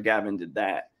of times where Gavin did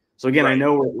that. So again, I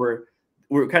know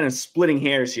we're kind of splitting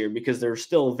hairs here because they're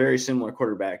still a very similar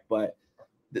quarterback, but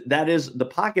that is the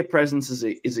pocket presence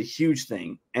is a huge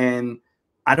thing. And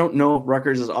I don't know if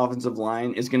Rutgers' offensive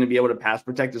line is going to be able to pass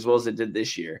protect as well as it did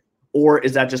this year. Or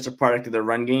is that just a product of the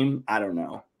run game? I don't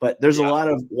know. But there's a lot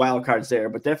of wild cards there.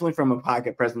 But definitely from a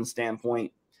pocket presence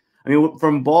standpoint, I mean,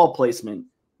 from ball placement,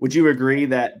 would you agree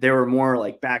that there were more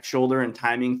like back shoulder and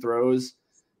timing throws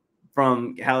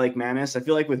from Kaliakmanis? I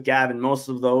feel like with Gavin, most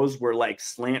of those were like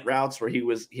slant routes where he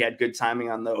had good timing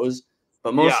on those.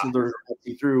 But most of the routes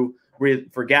he threw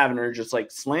for Gavin are just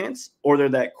like slants, or they're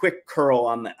that quick curl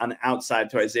on the outside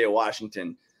to Isaiah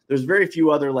Washington. There's very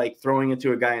few other like throwing it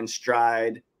to a guy in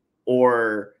stride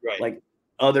or like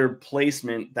other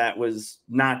placement that was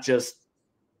not just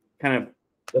kind of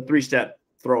a 3-step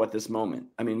throw at this moment.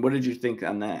 I mean, what did you think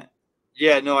on that?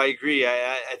 Yeah, no, I agree.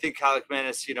 I think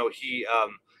Kaliakmanis, he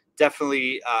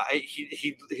definitely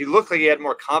he looked like he had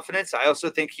more confidence. I also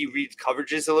think he reads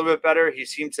coverages a little bit better. He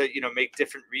seemed to make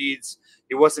different reads.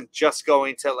 He wasn't just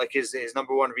going to like his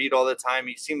number one read all the time.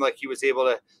 He seemed like he was able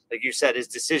to, like you said, his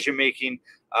decision making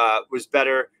was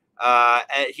better.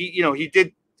 And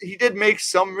he did make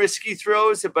some risky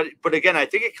throws, but again, I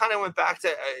think it kind of went back to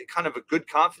kind of a good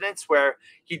confidence where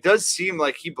he does seem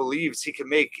like he believes he can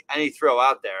make any throw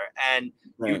out there, and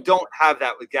you don't have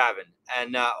that with Gavin,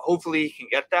 and hopefully he can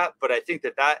get that. But I think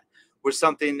that was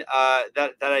something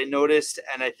that I noticed,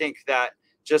 and I think that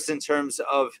just in terms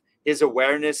of his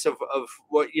awareness of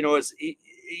what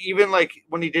even like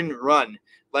when he didn't run,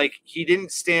 like he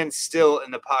didn't stand still in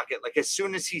the pocket. Like as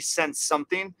soon as he sensed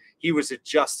something, he was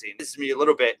adjusting. This is me a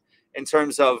little bit in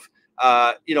terms of,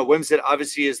 Wimsatt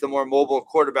obviously is the more mobile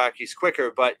quarterback. He's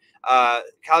quicker, but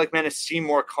Kaliakmanis seemed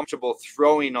more comfortable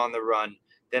throwing on the run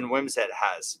than Wimsatt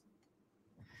has.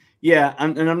 Yeah,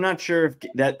 I'm not sure if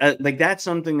that that's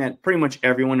something that pretty much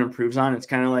everyone improves on. It's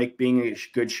kind of like being a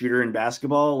good shooter in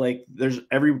basketball. Like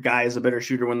every guy is a better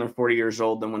shooter when they're 40 years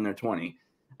old than when they're 20.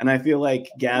 And I feel like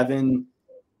Gavin,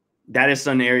 that is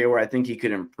some area where I think he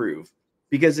could improve,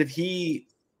 because if he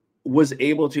was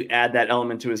able to add that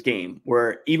element to his game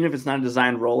where even if it's not a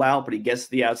designed rollout, but he gets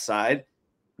to the outside,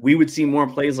 we would see more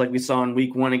plays like we saw in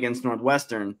week 1 against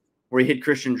Northwestern where he hit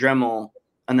Christian Dremel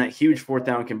on that huge 4th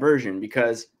down conversion.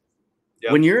 Because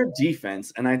when you're a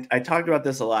defense, and I talked about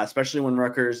this a lot, especially when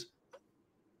Rutgers,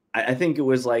 I think it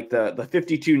was like the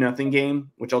 52-0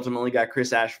 game, which ultimately got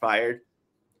Chris Ash fired.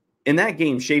 In that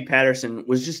game, Shea Patterson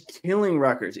was just killing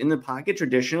Rutgers. In the pocket,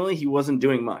 traditionally, he wasn't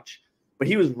doing much. But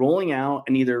he was rolling out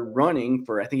and either running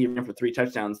for, I think he ran for 3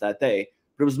 touchdowns that day.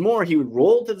 But it was more, he would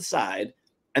roll to the side,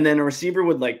 and then a receiver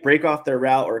would like break off their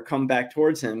route or come back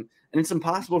towards him. And it's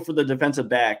impossible for the defensive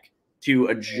back to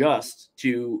adjust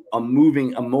to a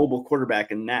mobile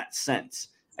quarterback in that sense.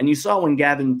 And you saw when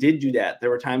Gavin did do that,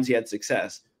 there were times he had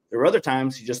success. There were other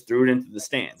times he just threw it into the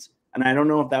stands. And I don't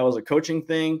know if that was a coaching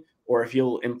thing or if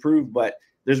he'll improve, but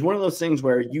there's one of those things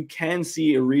where you can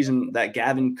see a reason that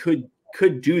Gavin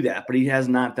could do that, but he has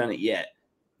not done it yet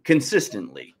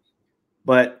consistently.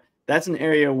 But that's an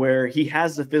area where he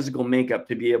has the physical makeup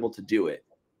to be able to do it.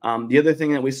 The other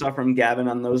thing that we saw from Gavin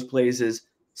on those plays is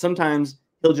sometimes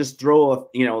he'll just throw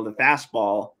the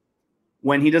fastball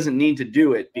when he doesn't need to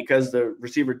do it because the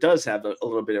receiver does have a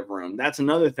little bit of room. That's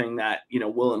another thing that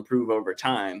will improve over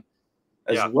time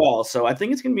as well. So I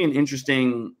think it's going to be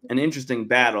an interesting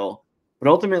battle, but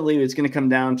ultimately it's going to come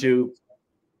down to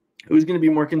who's going to be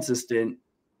more consistent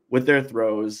with their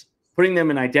throws, putting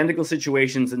them in identical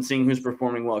situations and seeing who's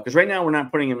performing well. Because right now we're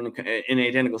not putting them in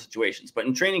identical situations, but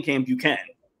in training camp you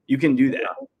can do that.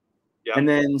 Yeah. And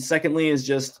then secondly is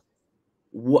just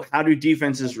how do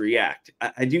defenses react?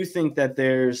 I do think that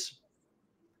there's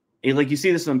like you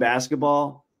see this in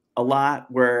basketball a lot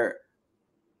where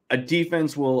a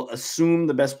defense will assume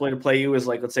the best play to play you is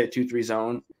like, let's say a 2-3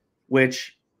 zone,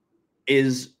 which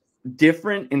is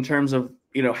different in terms of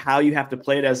how you have to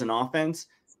play it as an offense,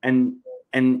 and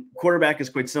quarterback is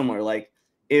quite similar. Like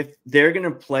if they're going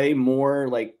to play more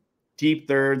like deep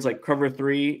thirds, like cover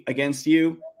 3 against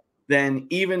you, then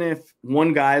even if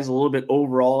one guy is a little bit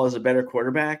overall as a better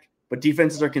quarterback, but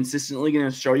defenses are consistently going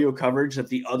to show you a coverage that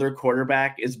the other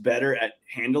quarterback is better at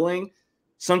handling,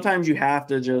 sometimes you have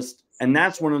to just, and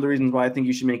that's one of the reasons why I think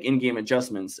you should make in-game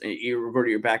adjustments. You go to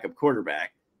your backup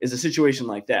quarterback is a situation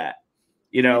like that.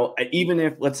 Even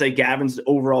if, let's say, Gavin's the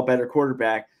overall better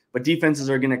quarterback, but defenses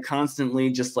are going to constantly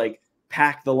just like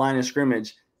pack the line of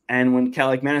scrimmage. And when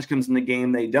Kaliakmanis comes in the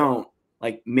game, they don't.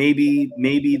 Like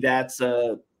maybe that's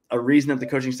a reason that the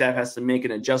coaching staff has to make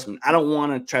an adjustment. I don't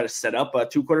want to try to set up a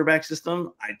 2-quarterback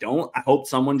system. I hope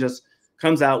someone just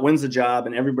comes out, wins the job,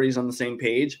 and everybody's on the same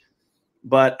page.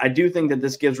 But I do think that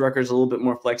this gives Rutgers a little bit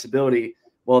more flexibility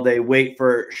while they wait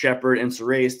for Shepard and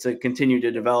Surace to continue to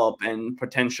develop and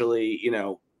potentially,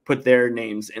 put their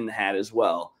names in the hat as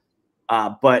well.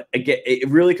 But again, it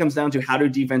really comes down to how do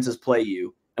defenses play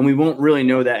you? And we won't really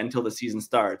know that until the season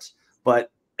starts.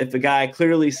 But if the guy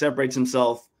clearly separates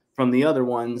himself from the other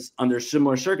ones under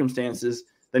similar circumstances,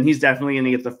 then he's definitely going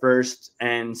to get the first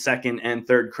and second and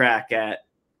third crack at,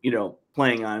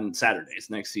 playing on Saturdays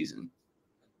next season.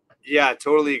 Yeah, I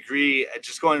totally agree.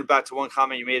 Just going back to one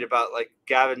comment you made about like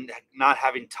Gavin not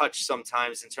having touch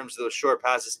sometimes in terms of those short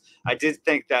passes. I did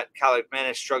think that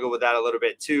Kaliakmanis struggled with that a little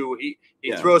bit too. He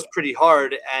throws pretty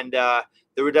hard, and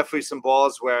there were definitely some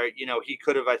balls where, he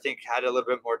could have, I think, had a little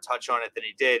bit more touch on it than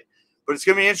he did. But it's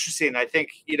going to be interesting. I think,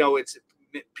 it's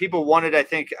people wanted, I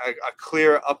think, a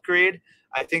clear upgrade.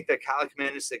 I think that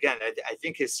Kaliakmanis, again, I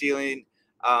think his ceiling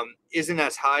isn't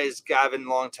as high as Gavin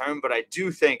long term, but I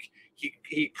do think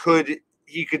he could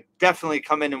definitely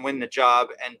come in and win the job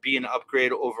and be an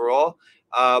upgrade overall.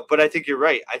 But I think you're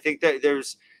right. I think that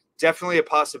there's definitely a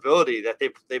possibility that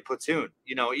they platoon,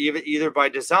 either by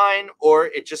design or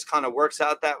it just kind of works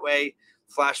out that way.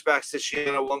 Flashbacks to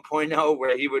Shiano 1.0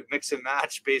 where he would mix and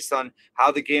match based on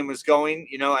how the game was going.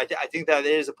 I think that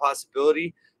is a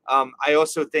possibility. I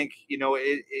also think,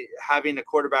 having a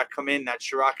quarterback come in that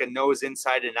Shiraka knows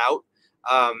inside and out,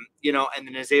 and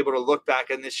then is able to look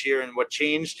back on this year and what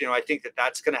changed. I think that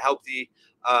that's going to help the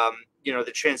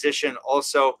transition.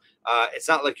 Also, it's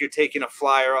not like you're taking a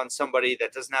flyer on somebody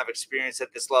that doesn't have experience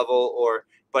at this level,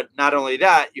 but not only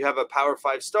that, you have a Power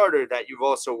 5 starter that you've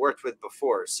also worked with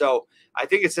before. So I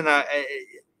think it's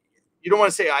you don't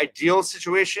want to say ideal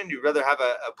situation. You'd rather have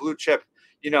a blue chip,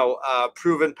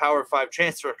 proven Power 5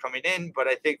 transfer coming in. But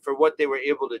I think for what they were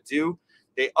able to do,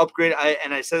 they upgrade.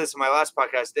 And I said this in my last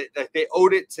podcast, that they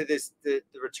owed it to the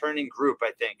returning group,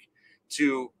 I think,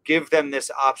 to give them this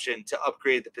option to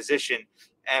upgrade the position.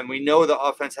 And we know the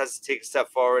offense has to take a step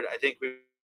forward. I think we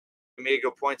made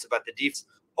good points about the defense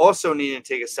also needing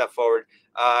to take a step forward.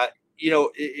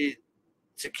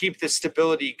 To keep the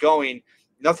stability going,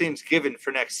 nothing's given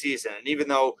for next season. And even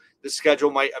though the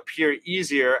schedule might appear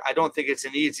easier, I don't think it's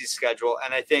an easy schedule.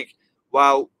 And I think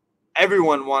while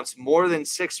everyone wants more than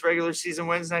 6 regular season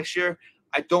wins next year,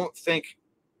 I don't think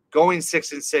going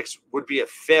 6-6 would be a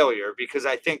failure, because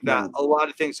I think that a lot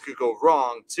of things could go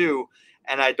wrong too.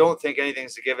 And I don't think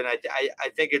anything's a given. I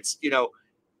think it's,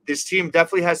 this team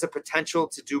definitely has the potential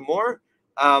to do more.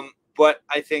 But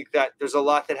I think that there's a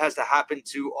lot that has to happen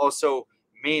to also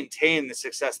maintain the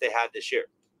success they had this year.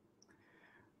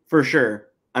 For sure.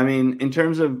 I mean, in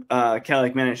terms of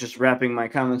Kaliakmanis, just wrapping my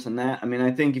comments on that, I mean,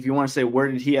 I think if you want to say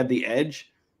where did he have the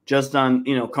edge, just on,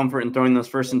 comfort in throwing those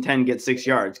 1st and 10, get 6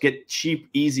 yards, get cheap,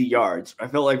 easy yards. I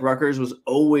felt like Rutgers was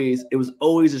always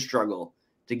a struggle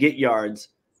to get yards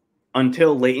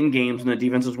until late in games when the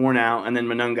defense was worn out, and then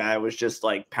Manungai was just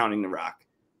like pounding the rock.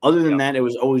 Other than that, it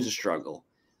was always a struggle.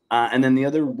 And then the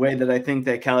other way that I think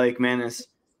that Kaliakmanis,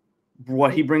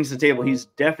 what he brings to the table, he's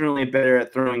definitely better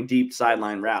at throwing deep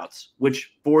sideline routes,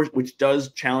 which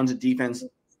does challenge the defense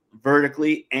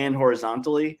vertically and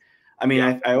horizontally. I mean,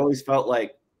 I always felt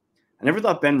like I never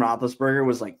thought Ben Roethlisberger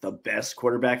was like the best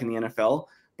quarterback in the NFL,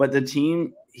 but the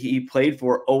team he played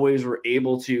for always were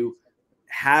able to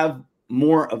have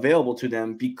more available to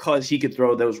them because he could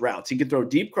throw those routes. He could throw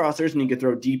deep crossers and he could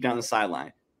throw deep down the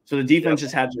sideline. So the defense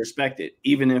just had to respect it,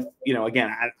 even if,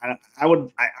 again, I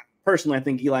personally, I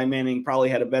think Eli Manning probably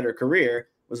had a better career,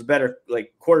 was a better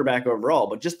quarterback overall,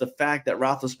 but just the fact that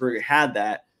Roethlisberger had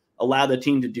that allowed the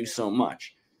team to do so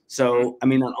much. So, I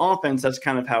mean, on offense, that's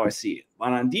kind of how I see it.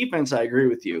 But on defense, I agree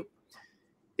with you.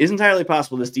 It's entirely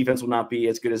possible this defense will not be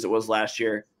as good as it was last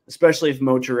year, especially if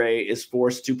Mochire is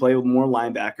forced to play with more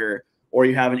linebacker, or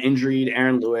you have an injured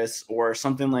Aaron Lewis or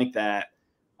something like that,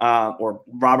 or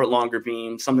Robert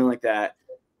Longerbeam, something like that.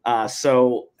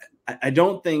 So I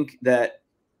don't think that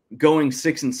going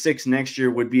 6-6 next year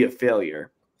would be a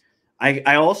failure.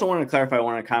 I also want to clarify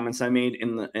one of the comments I made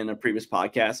in a previous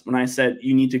podcast when I said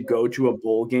you need to go to a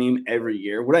bowl game every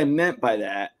year. What I meant by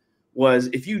that was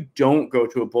if you don't go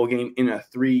to a bowl game in a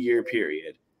 3-year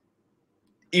period,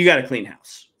 you got to clean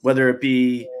house, whether it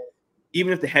be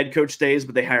even if the head coach stays,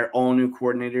 but they hire all new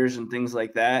coordinators and things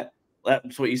like that.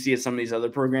 That's what you see at some of these other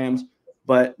programs.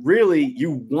 But really,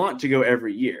 you want to go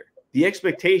every year. The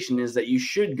expectation is that you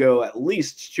should go at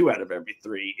least 2 out of every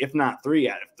 3, if not 3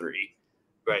 out of 3.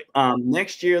 Right.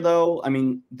 Next year, though, I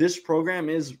mean, this program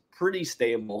is pretty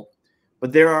stable,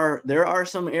 but there are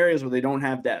some areas where they don't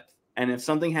have depth. And if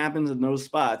something happens in those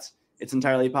spots, it's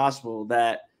entirely possible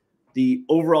that the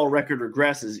overall record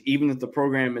regresses, even if the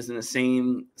program is in the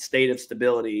same state of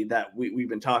stability that we've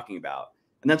been talking about.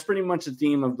 And that's pretty much the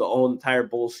theme of the whole entire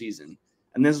bowl season.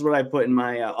 And this is what I put in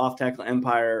my Off Tackle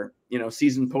Empire,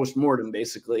 season postmortem,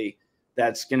 basically,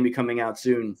 that's going to be coming out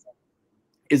soon,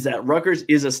 is that Rutgers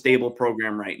is a stable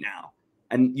program right now.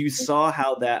 And you saw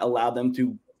how that allowed them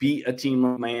to beat a team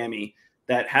like Miami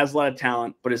that has a lot of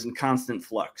talent but is in constant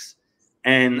flux.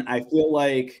 And I feel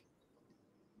like,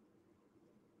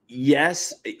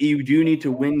 yes, you do need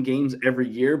to win games every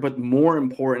year, but more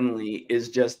importantly is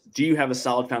just, do you have a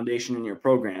solid foundation in your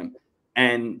program?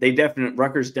 And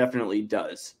Rutgers definitely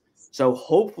does. So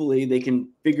hopefully they can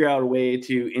figure out a way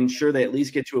to ensure they at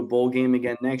least get to a bowl game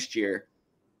again next year.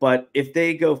 But if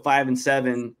they go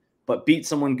 5-7, but beat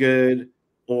someone good,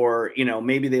 or,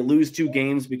 maybe they lose 2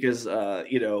 games because, a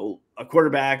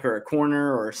quarterback or a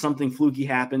corner or something fluky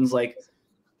happens, like,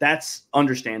 that's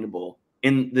understandable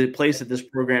in the place that this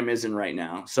program is in right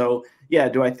now. So, yeah,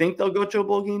 do I think they'll go to a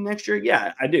bowl game next year?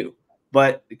 Yeah, I do.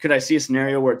 But could I see a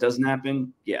scenario where it doesn't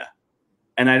happen? Yeah.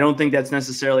 And I don't think that's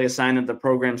necessarily a sign that the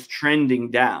program's trending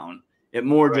down. It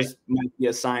more just might be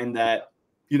a sign that,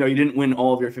 you didn't win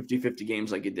all of your 50-50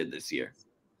 games like you did this year.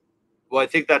 Well, I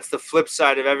think that's the flip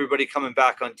side of everybody coming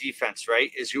back on defense,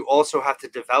 right? Is you also have to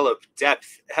develop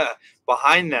depth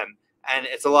behind them. And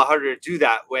it's a lot harder to do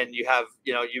that when you have,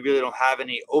 you really don't have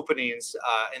any openings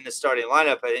in the starting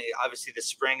lineup. I think obviously the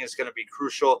spring is going to be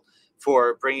crucial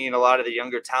for bringing a lot of the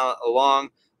younger talent along.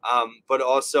 But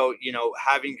also,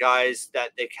 having guys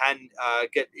that they can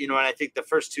get, and I think the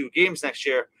first 2 games next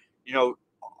year,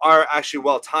 are actually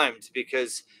well timed,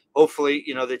 because hopefully,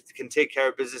 they can take care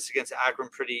of business against Akron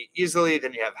pretty easily.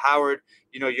 Then you have Howard,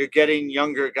 you're getting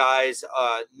younger guys,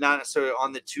 not necessarily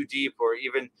on the 2 deep, or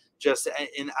even just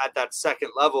at that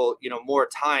second level, more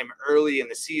time early in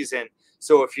the season.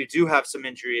 So if you do have some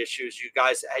injury issues, you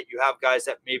have guys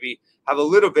that maybe have a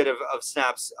little bit of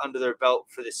snaps under their belt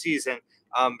for the season.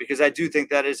 Because I do think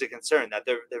that is a concern, that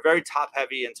they're very top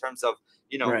heavy in terms of,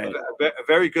 Right. a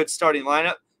very good starting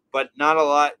lineup, but not a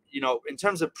lot, in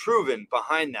terms of proven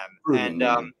behind them.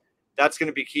 And that's going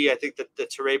to be key. I think that the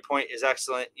Teray point is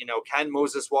excellent. Can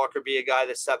Moses Walker be a guy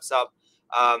that steps up,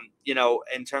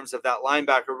 in terms of that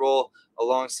linebacker role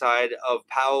alongside of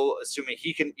Powell, assuming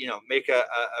he can, make a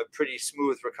pretty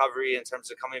smooth recovery in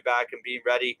terms of coming back and being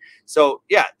ready. So,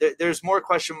 yeah, there's more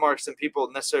question marks than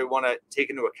people necessarily want to take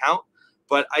into account.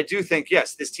 But I do think,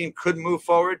 yes, this team could move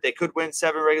forward. They could win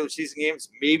 7 regular season games,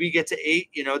 maybe get to 8,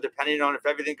 depending on if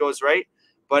everything goes right.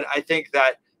 But I think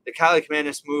that the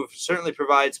Kaliakmanis move certainly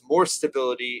provides more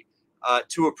stability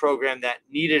to a program that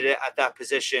needed it at that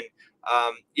position.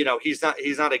 He's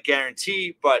not a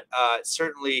guarantee, but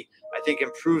certainly I think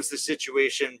improves the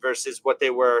situation versus what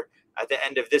they were at the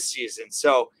end of this season.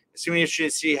 So it's going to be interesting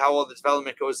to see how all the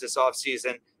development goes this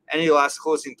offseason. Any last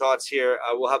closing thoughts here?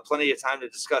 We'll have plenty of time to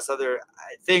discuss other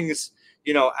things,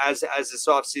 as this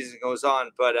offseason goes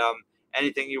on. But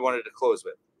anything you wanted to close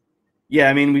with? Yeah,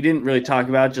 I mean, we didn't really talk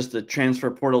about just the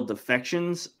transfer portal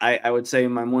defections. I would say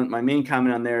my main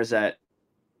comment on there is that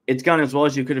it's gone as well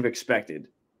as you could have expected,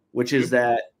 which is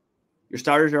that your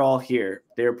starters are all here.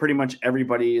 They're pretty much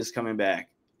everybody is coming back.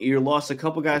 You lost a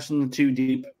couple guys from the 2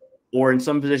 deep, or in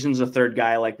some positions a third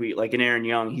guy like an Aaron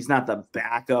Young. He's not the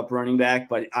backup running back,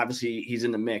 but obviously he's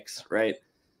in the mix, right?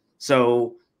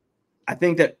 So I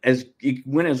think that as it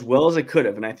went as well as it could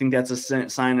have, and I think that's a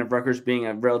sign of Rutgers being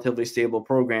a relatively stable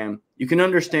program. You can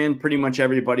understand pretty much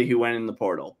everybody who went in the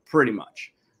portal, pretty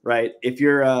much, right? If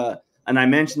you're and I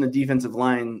mentioned the defensive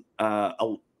line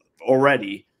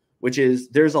already, which is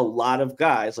there's a lot of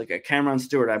guys like a Cameron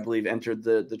Stewart, I believe, entered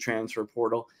the transfer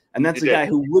portal, and that's a guy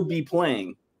who would be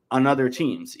playing on other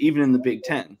teams, even in the Big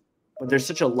Ten. But there's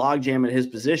such a logjam at his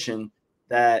position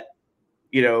that,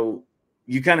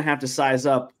 you kind of have to size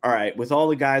up, all right, with all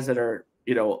the guys that are,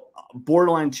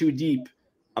 borderline 2 deep,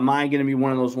 am I going to be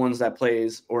one of those ones that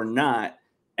plays or not?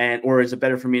 Or is it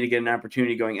better for me to get an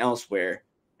opportunity going elsewhere?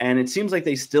 And it seems like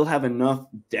they still have enough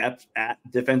depth at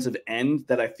defensive end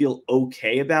that I feel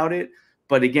okay about it.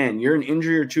 But again, you're an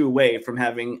injury or 2 away from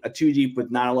having a 2 deep with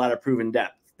not a lot of proven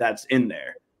depth that's in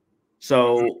there.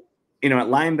 So, at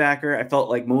linebacker, I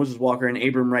felt like Moses Walker and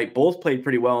Abram Wright both played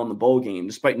pretty well in the bowl game,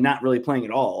 despite not really playing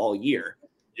at all year.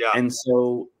 Yeah. And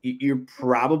so you're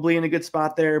probably in a good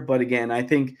spot there. But again, I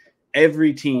think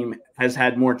every team has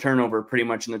had more turnover pretty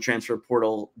much in the transfer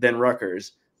portal than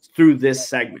Rutgers through this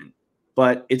segment.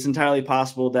 But it's entirely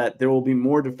possible that there will be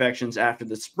more defections after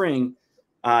the spring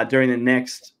during the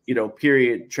next,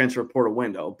 period transfer portal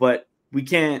window. But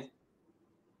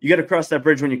you got to cross that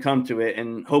bridge when you come to it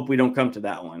and hope we don't come to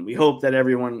that one. We hope that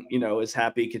everyone, is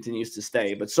happy, continues to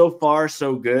stay. But so far,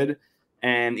 so good.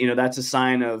 And, that's a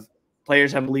sign of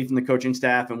players have belief in the coaching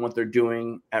staff and what they're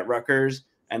doing at Rutgers.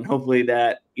 And hopefully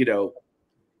that,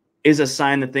 is a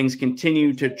sign that things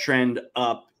continue to trend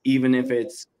up, even if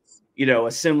it's,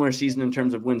 a similar season in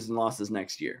terms of wins and losses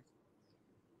next year.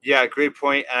 Yeah, great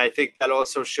point. And I think that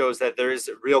also shows that there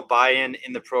is real buy-in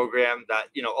in the program, that,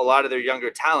 you know, a lot of their younger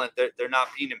talent, they're not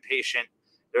being impatient.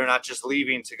 They're not just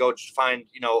leaving to go find,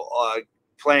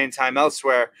 playing time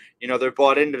elsewhere. You know, they're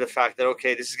bought into the fact that,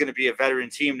 okay, this is going to be a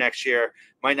veteran team next year,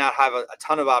 might not have a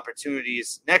ton of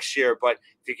opportunities next year, but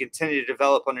if you continue to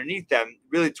develop underneath them,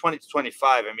 really 20 to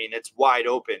 25, I mean, it's wide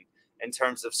open in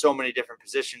terms of so many different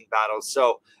position battles.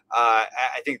 So I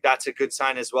think that's a good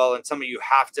sign as well. And something you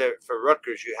have to, for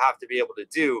Rutgers, you have to be able to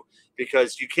do,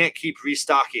 because you can't keep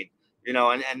restocking, you know,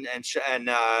 and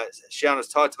Shiano's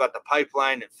talked about the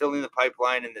pipeline and filling the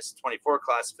pipeline, and this 24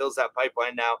 class fills that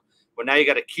pipeline now. But now you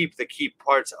got to keep the key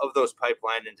parts of those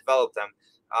pipeline and develop them.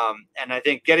 And I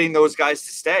think getting those guys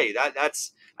to stay,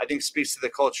 that's, I think, speaks to the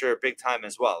culture big time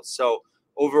as well. So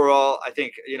overall, I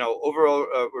think,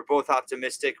 we're both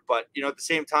optimistic, but, at the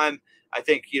same time, I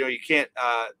think, you can't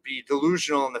be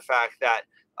delusional in the fact that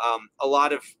a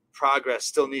lot of progress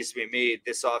still needs to be made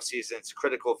this offseason. It's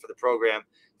critical for the program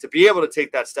to be able to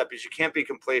take that step, because you can't be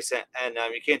complacent, and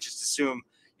you can't just assume,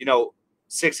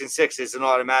 6-6 is an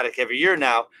automatic every year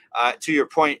now. To your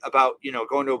point about,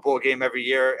 going to a bowl game every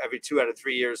year, every 2 out of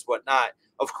 3 years, whatnot.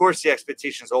 Of course, the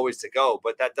expectation is always to go,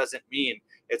 but that doesn't mean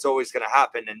it's always going to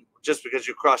happen. And just because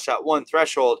you cross that one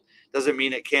threshold doesn't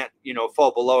mean it can't,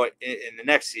 fall below it in the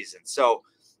next season. So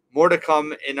more to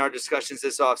come in our discussions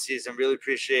this offseason. Really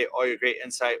appreciate all your great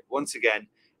insight once again.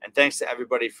 And thanks to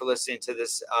everybody for listening to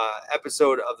this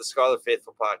episode of the Scarlet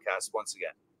Faithful podcast once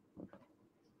again.